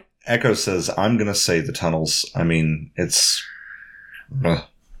 Echo says, I'm going to say the tunnels. I mean, it's...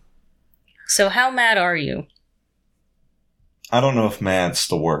 So how mad are you? I don't know if mad's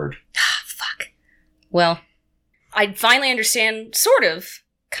the word. Fuck. Well, I finally understand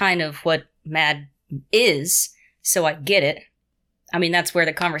kind of what mad is, so I get it. I mean, that's where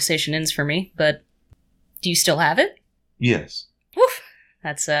the conversation ends for me, but do you still have it? Yes. Woof.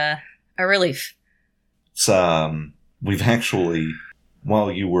 That's a relief. It's, we've actually, while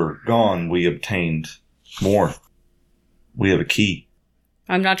you were gone, we obtained more. We have a key.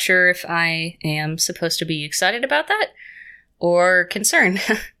 I'm not sure if I am supposed to be excited about that or concerned.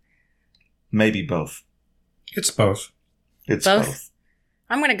 Maybe both. It's both. It's Both? both.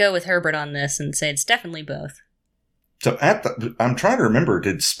 I'm going to go with Herbert on this and say it's definitely both. So I'm trying to remember,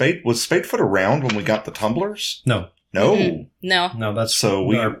 was Spadefoot around when we got the tumblers? No. No. Mm-mm. No. No, that's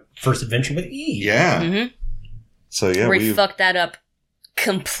So our first adventure with E. Yeah. Mm-hmm. So yeah, we fucked that up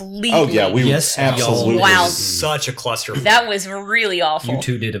completely. Oh yeah, we Yes, absolutely. y'all. Wow. Such a cluster. That was really awful. You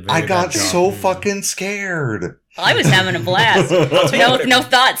two did a very I bad got job. so fucking scared. I was having a blast. I'll tell you what No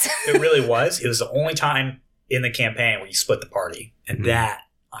thoughts. It really was. It was the only time in the campaign where you split the party. And Mhm. that,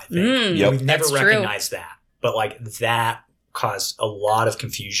 I think, Yep. we've never That's true. recognized that. But like that caused a lot of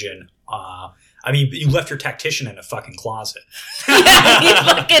confusion. I mean, you left your tactician in a fucking closet. Yeah, you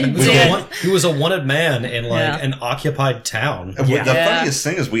fucking did. He was a wanted man in Yeah. an occupied town. And Yeah. The Yeah. funniest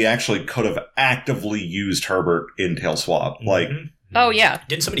thing is we actually could have actively used Herbert in Tail Swap. Like, Mhm. Oh, yeah.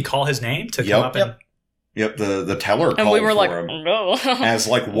 Didn't somebody call his name to Yep. come up and... yep, the teller And called we were for like, him no. as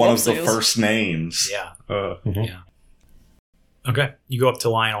like one of the Whoopsies. first names. Yeah. Mhm. Okay. You go up to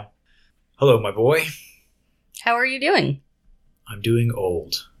Lionel. Hello, my boy. How are you doing? I'm doing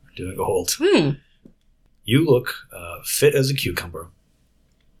old. Hmm. You look fit as a cucumber.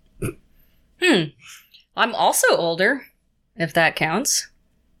 I'm also older, if that counts.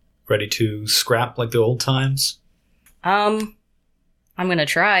 Ready to scrap like the old times? I'm gonna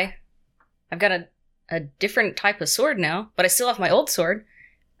try. I've got a different type of sword now, but I still have my old sword.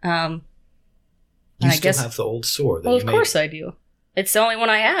 You I still guess- have the old sword that Well, you of made. course I do. It's the only one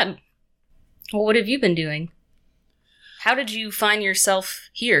I had. Well, what have you been doing? How did you find yourself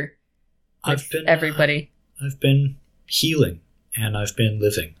here? I've been Everybody. I've been healing and I've been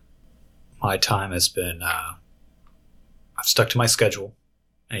living. My time has been I've stuck to my schedule,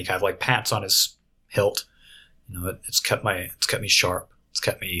 and he kind of like pats on his hilt. You know, it's kept me sharp. It's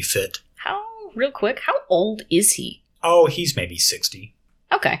kept me fit. Real quick, how old is he? Oh, he's maybe 60.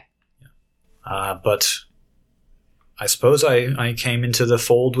 Okay. But I suppose I came into the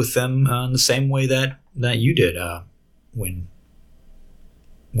fold with them in the same way that you did. When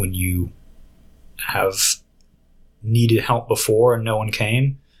you have needed help before and no one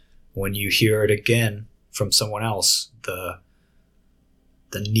came, when you hear it again from someone else, the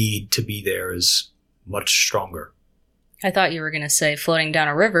need to be there is much stronger. I thought you were going to say floating down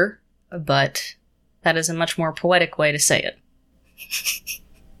a river, but that is a much more poetic way to say it. He's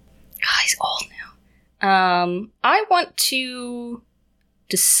old now. I want to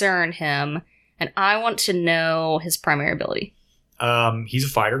discern him, and I want to know his primary ability. He's a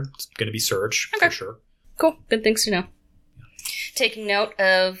fighter. It's going to be Surge, okay. for sure. Cool. Good things to know. Taking note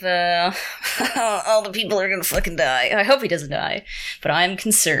of all the people are going to fucking die. I hope he doesn't die, but I'm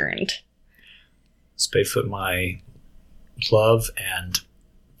concerned. Spadefoot, my love and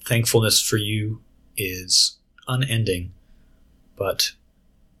thankfulness for you is unending, but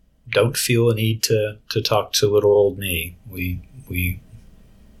don't feel a need to talk to little old me. We're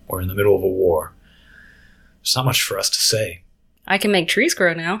in the middle of a war. There's not much for us to say. I can make trees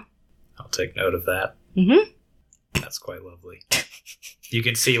grow now. I'll take note of that. Mm-hmm. That's quite lovely. You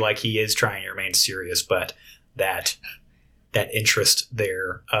can see like he is trying to remain serious, but that interest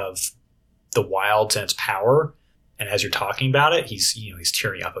there of the wilds and its power, and as you're talking about it, he's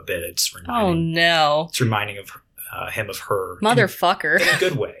tearing up a bit. It's reminding of him of her, motherfucker, in a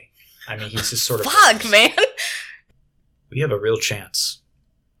good way. I mean, he's just sort of fuck, man. We have a real chance.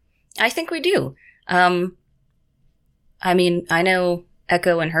 I think we do. I mean, I know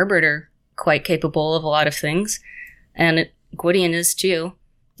Echo and Herbert are quite capable of a lot of things, and Gwydion is too.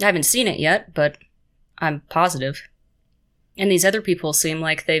 I haven't seen it yet, but I'm positive. And these other people seem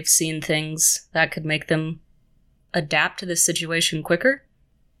like they've seen things that could make them adapt to this situation quicker.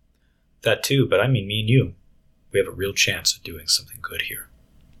 That too, but I mean me and you. We have a real chance of doing something good here.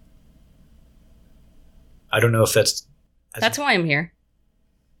 I don't know if that's why I'm here.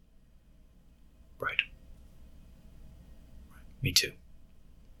 Right. Me too.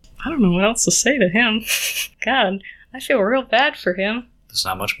 I don't know what else to say to him. God, I feel real bad for him. There's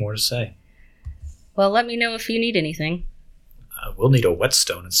not much more to say. Well, let me know if you need anything. We'll need a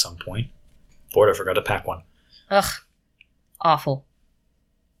whetstone at some point. Bored, I forgot to pack one. Ugh. Awful.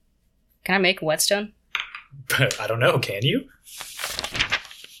 Can I make a whetstone? I don't know, can you?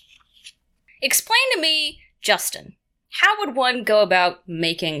 Explain to me, Justin, how would one go about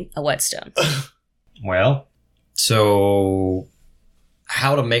making a whetstone? Well, so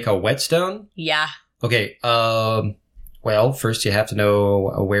how to make a whetstone? Yeah. Okay, well, first you have to know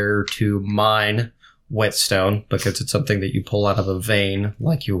where to mine whetstone, because it's something that you pull out of a vein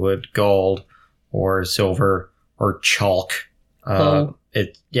like you would gold or silver or chalk.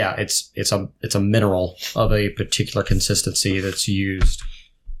 It's a mineral of a particular consistency that's used.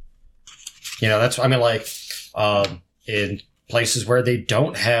 In places where they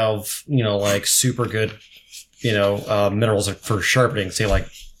don't have, super good, minerals for sharpening, say like,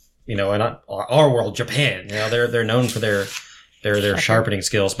 in our world, Japan, they're known for their sharpening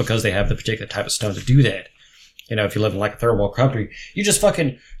skills because they have the particular type of stone to do that. If you live in like a third world country, you just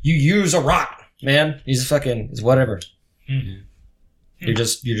you use a rock, man. It's whatever. Mm-hmm. You're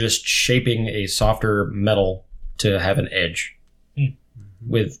just shaping a softer metal to have an edge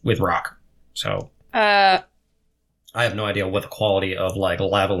with rock. So I have no idea what the quality of like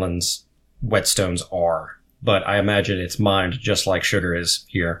Lavenlyn's whetstones are, but I imagine it's mined just like sugar is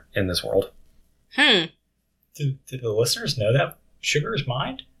here in this world. Do the listeners know that sugar is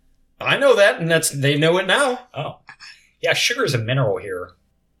mined? I know that, and they know it now. Oh, yeah, sugar is a mineral here.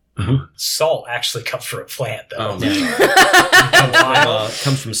 Mm-hmm. Salt actually comes from a plant, though. Oh,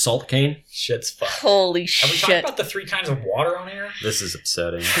 comes from salt cane. Shit's fucked. Holy shit! Have we talked about the 3 kinds of water on here? This is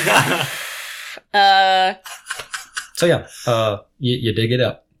upsetting. So yeah, you dig it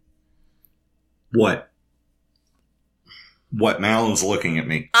up. What? Malin's looking at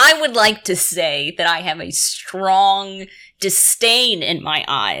me. I would like to say that I have a strong disdain in my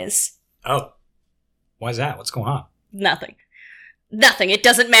eyes. Oh. Why is that? What's going on? Nothing. It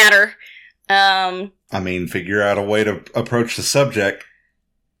doesn't matter. Figure out a way to approach the subject.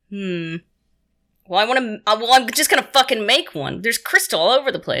 Well, I'm just gonna fucking make one. There's crystal all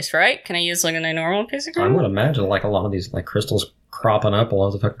over the place, right? Can I use like a normal piece of crystal? I would imagine like a lot of these like crystals cropping up, a lot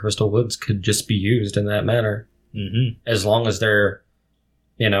of the fucking crystal woods could just be used in that manner. Mm-hmm. As long as they're,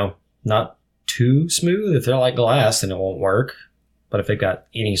 not too smooth. If they're like glass, then it won't work. But if they've got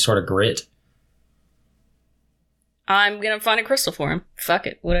any sort of grit. I'm gonna find a crystal for him. Fuck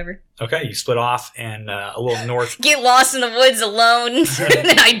it, whatever. Okay, you split off and a little north. Get lost in the woods alone,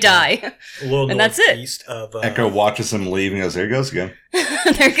 and I die. A little And that's it. northeast of. Echo watches him leave and goes, there he goes again.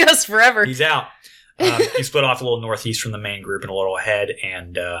 There he goes forever. He's out. You split off a little northeast from the main group and a little ahead,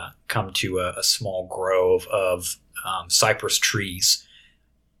 and come to a small grove of cypress trees,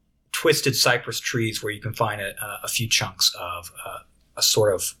 twisted cypress trees, where you can find a few chunks of a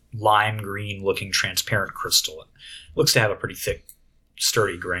sort of lime green looking transparent crystal. It looks to have a pretty thick,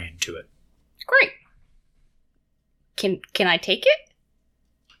 sturdy grain to it. Great. Can I take it?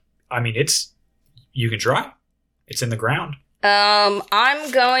 I mean, you can try. It's in the ground.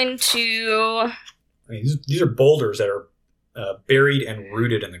 I'm going to. I mean, these are boulders that are buried and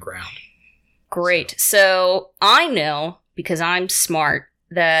rooted in the ground. Great. So I know, because I'm smart,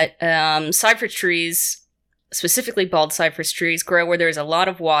 that cypress trees, specifically bald cypress trees, grow where there's a lot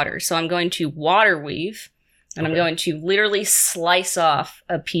of water. So I'm going to water weave, and I'm going to literally slice off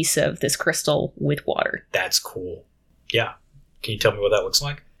a piece of this crystal with water. That's cool. Yeah. Can you tell me what that looks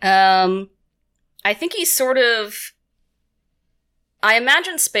like? I think he's sort of. I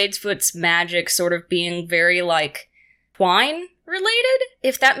imagine Spadefoot's magic sort of being very, like, twine related,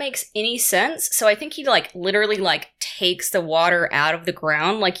 if that makes any sense. So I think he, like, literally, like, takes the water out of the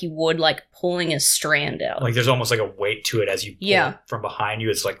ground like you would, like, pulling a strand out. Like there's almost like a weight to it as you pull it from behind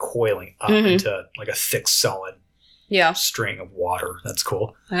you. It's like coiling up into like a thick, solid string of water. That's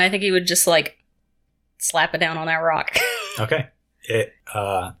cool. And I think he would just, like, slap it down on that rock. Okay. It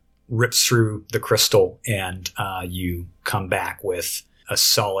rips through the crystal, and you come back with a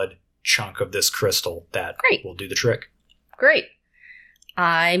solid chunk of this crystal that will do the trick. Great.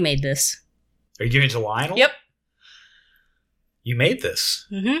 I made this. Are you giving it to Lionel? Yep. You made this.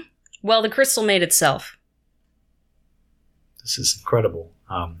 Mm-hmm. Well, the crystal made itself. This is incredible.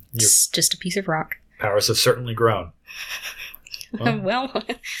 It's just a piece of rock. Powers have certainly grown. Well,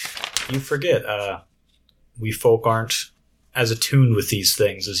 you forget, we folk aren't as attuned with these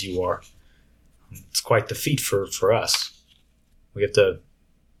things as you are. It's quite the feat for us. We have to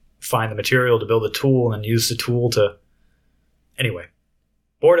find the material to build a tool and use the tool to... Anyway,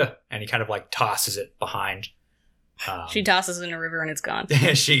 Borda, and he kind of like tosses it behind. She tosses it in a river and it's gone.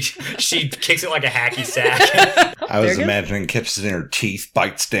 she kicks it like a hacky sack. I was imagining catches it in her teeth,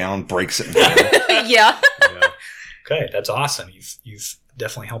 bites down, breaks it down. Yeah. Okay, that's awesome. You've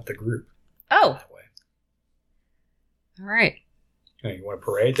definitely helped the group. Oh. That way. All right. You want a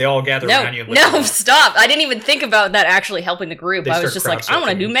parade? They all gather around you. No, stop. I didn't even think about that actually helping the group. I was just like, I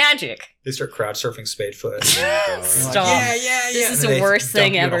want to do magic. They start crowd surfing Spadefoot. Stop. Like, This is the worst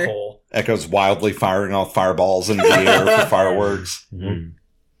thing ever. Echo's wildly firing off fireballs into the air for fireworks. Mm-hmm.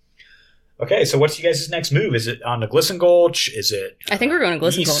 Okay, so what's you guys' next move? Is it on the Glisten Gulch? Is it I think we're going to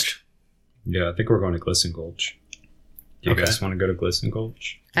Glisten Gulch. Yeah, I think we're going to Glisten Gulch. Do you guys want to go to Glisten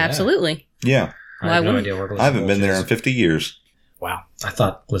Gulch? Absolutely. Yeah. I have no idea where Glisten Gulch I haven't been there in 50 years. Wow. I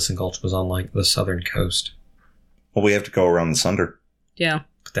thought Glisten Gulch was on, like, the southern coast. Well, we have to go around the Sunder. Yeah.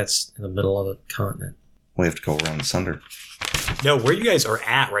 But that's in the middle of the continent. We have to go around the Sunder. No, where you guys are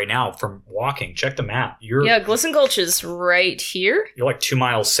at right now from walking, check the map. Glisten Gulch is right here. You're like 2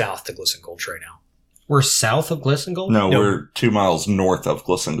 miles south to Glisten Gulch right now. We're south of Glisten Gulch? No, we're 2 miles north of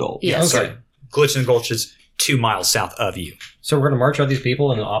Glisten Gulch. Yeah, okay. Sorry. Glisten Gulch is 2 miles south of you. So we're going to march out these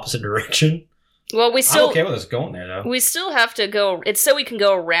people in the opposite direction? Well, I'm okay with us going there, though. We still have to go. It's so we can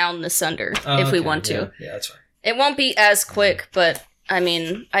go around the Sunder if we want to. Yeah, that's fine. It won't be as quick, but I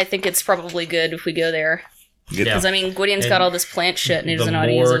mean, I think it's probably good if we go there. Because I mean, Gwydion's got all this plant shit and he doesn't know how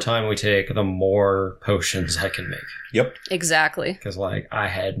to use it. The more time we take, the more potions I can make. Yep. Exactly. Because, like, I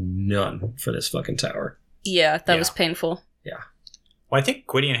had none for this fucking tower. Yeah, that was painful. Yeah. Well, I think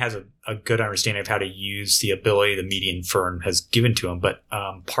Gwydion has a good understanding of how to use the ability the Median Fern has given to him, but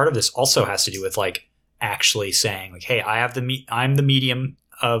part of this also has to do with, like, actually saying, like, hey, I'm the medium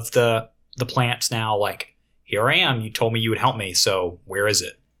of the plants now, like, here I am, you told me you would help me, so where is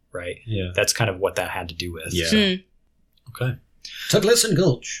it? Right? Yeah. That's kind of what that had to do with. Yeah. So. Okay. To Glisten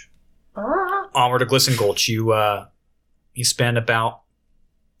Gulch. Onward to Glisten Gulch. You spend about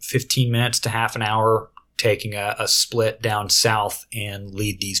 15 minutes to half an hour taking a split down south and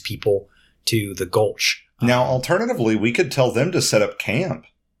lead these people to the gulch. Now, alternatively, we could tell them to set up camp.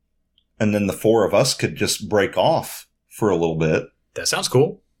 And then the four of us could just break off for a little bit. That sounds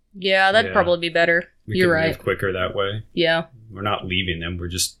cool. Yeah, that'd probably be better. You're right. Move quicker that way. Yeah. We're not leaving them.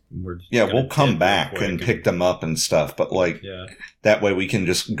 We'll come back and pick them up and stuff. But that way we can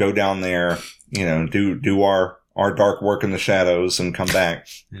just go down there, do our dark work in the shadows and come back.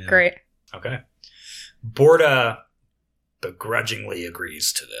 Yeah. Great. Okay. Borda begrudgingly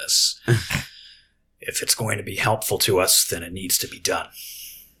agrees to this. If it's going to be helpful to us, then it needs to be done.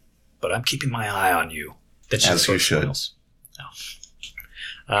 But I'm keeping my eye on you. As you should.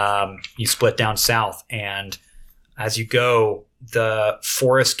 You split down south, and as you go, the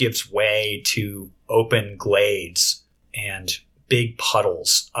forest gives way to open glades and big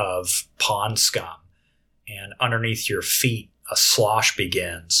puddles of pond scum. And underneath your feet, a slosh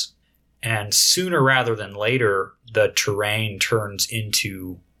begins. And sooner rather than later, the terrain turns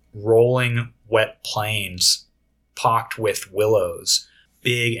into rolling, wet plains pocked with willows,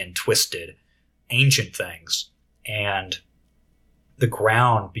 big and twisted, ancient things. And the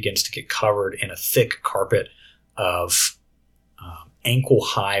ground begins to get covered in a thick carpet of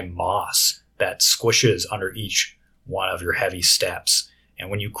ankle-high moss that squishes under each one of your heavy steps.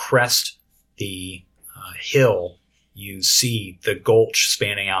 And when you crest the hill, you see the gulch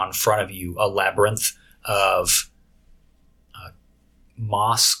spanning out in front of you, a labyrinth of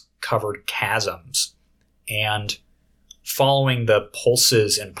moss-covered chasms. And following the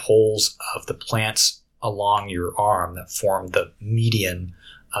pulses and poles of the plants along your arm that form the median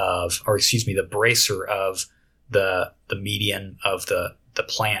of, or excuse me, the bracer of the median of the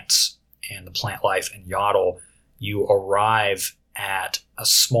plants and the plant life in Yodel, you arrive at a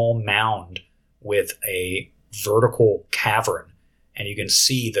small mound with a vertical cavern, and you can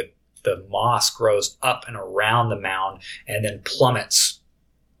see the moss grows up and around the mound and then plummets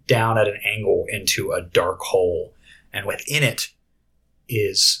down at an angle into a dark hole. And within it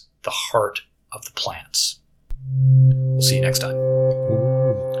is the heart of the plants. We'll see you next time.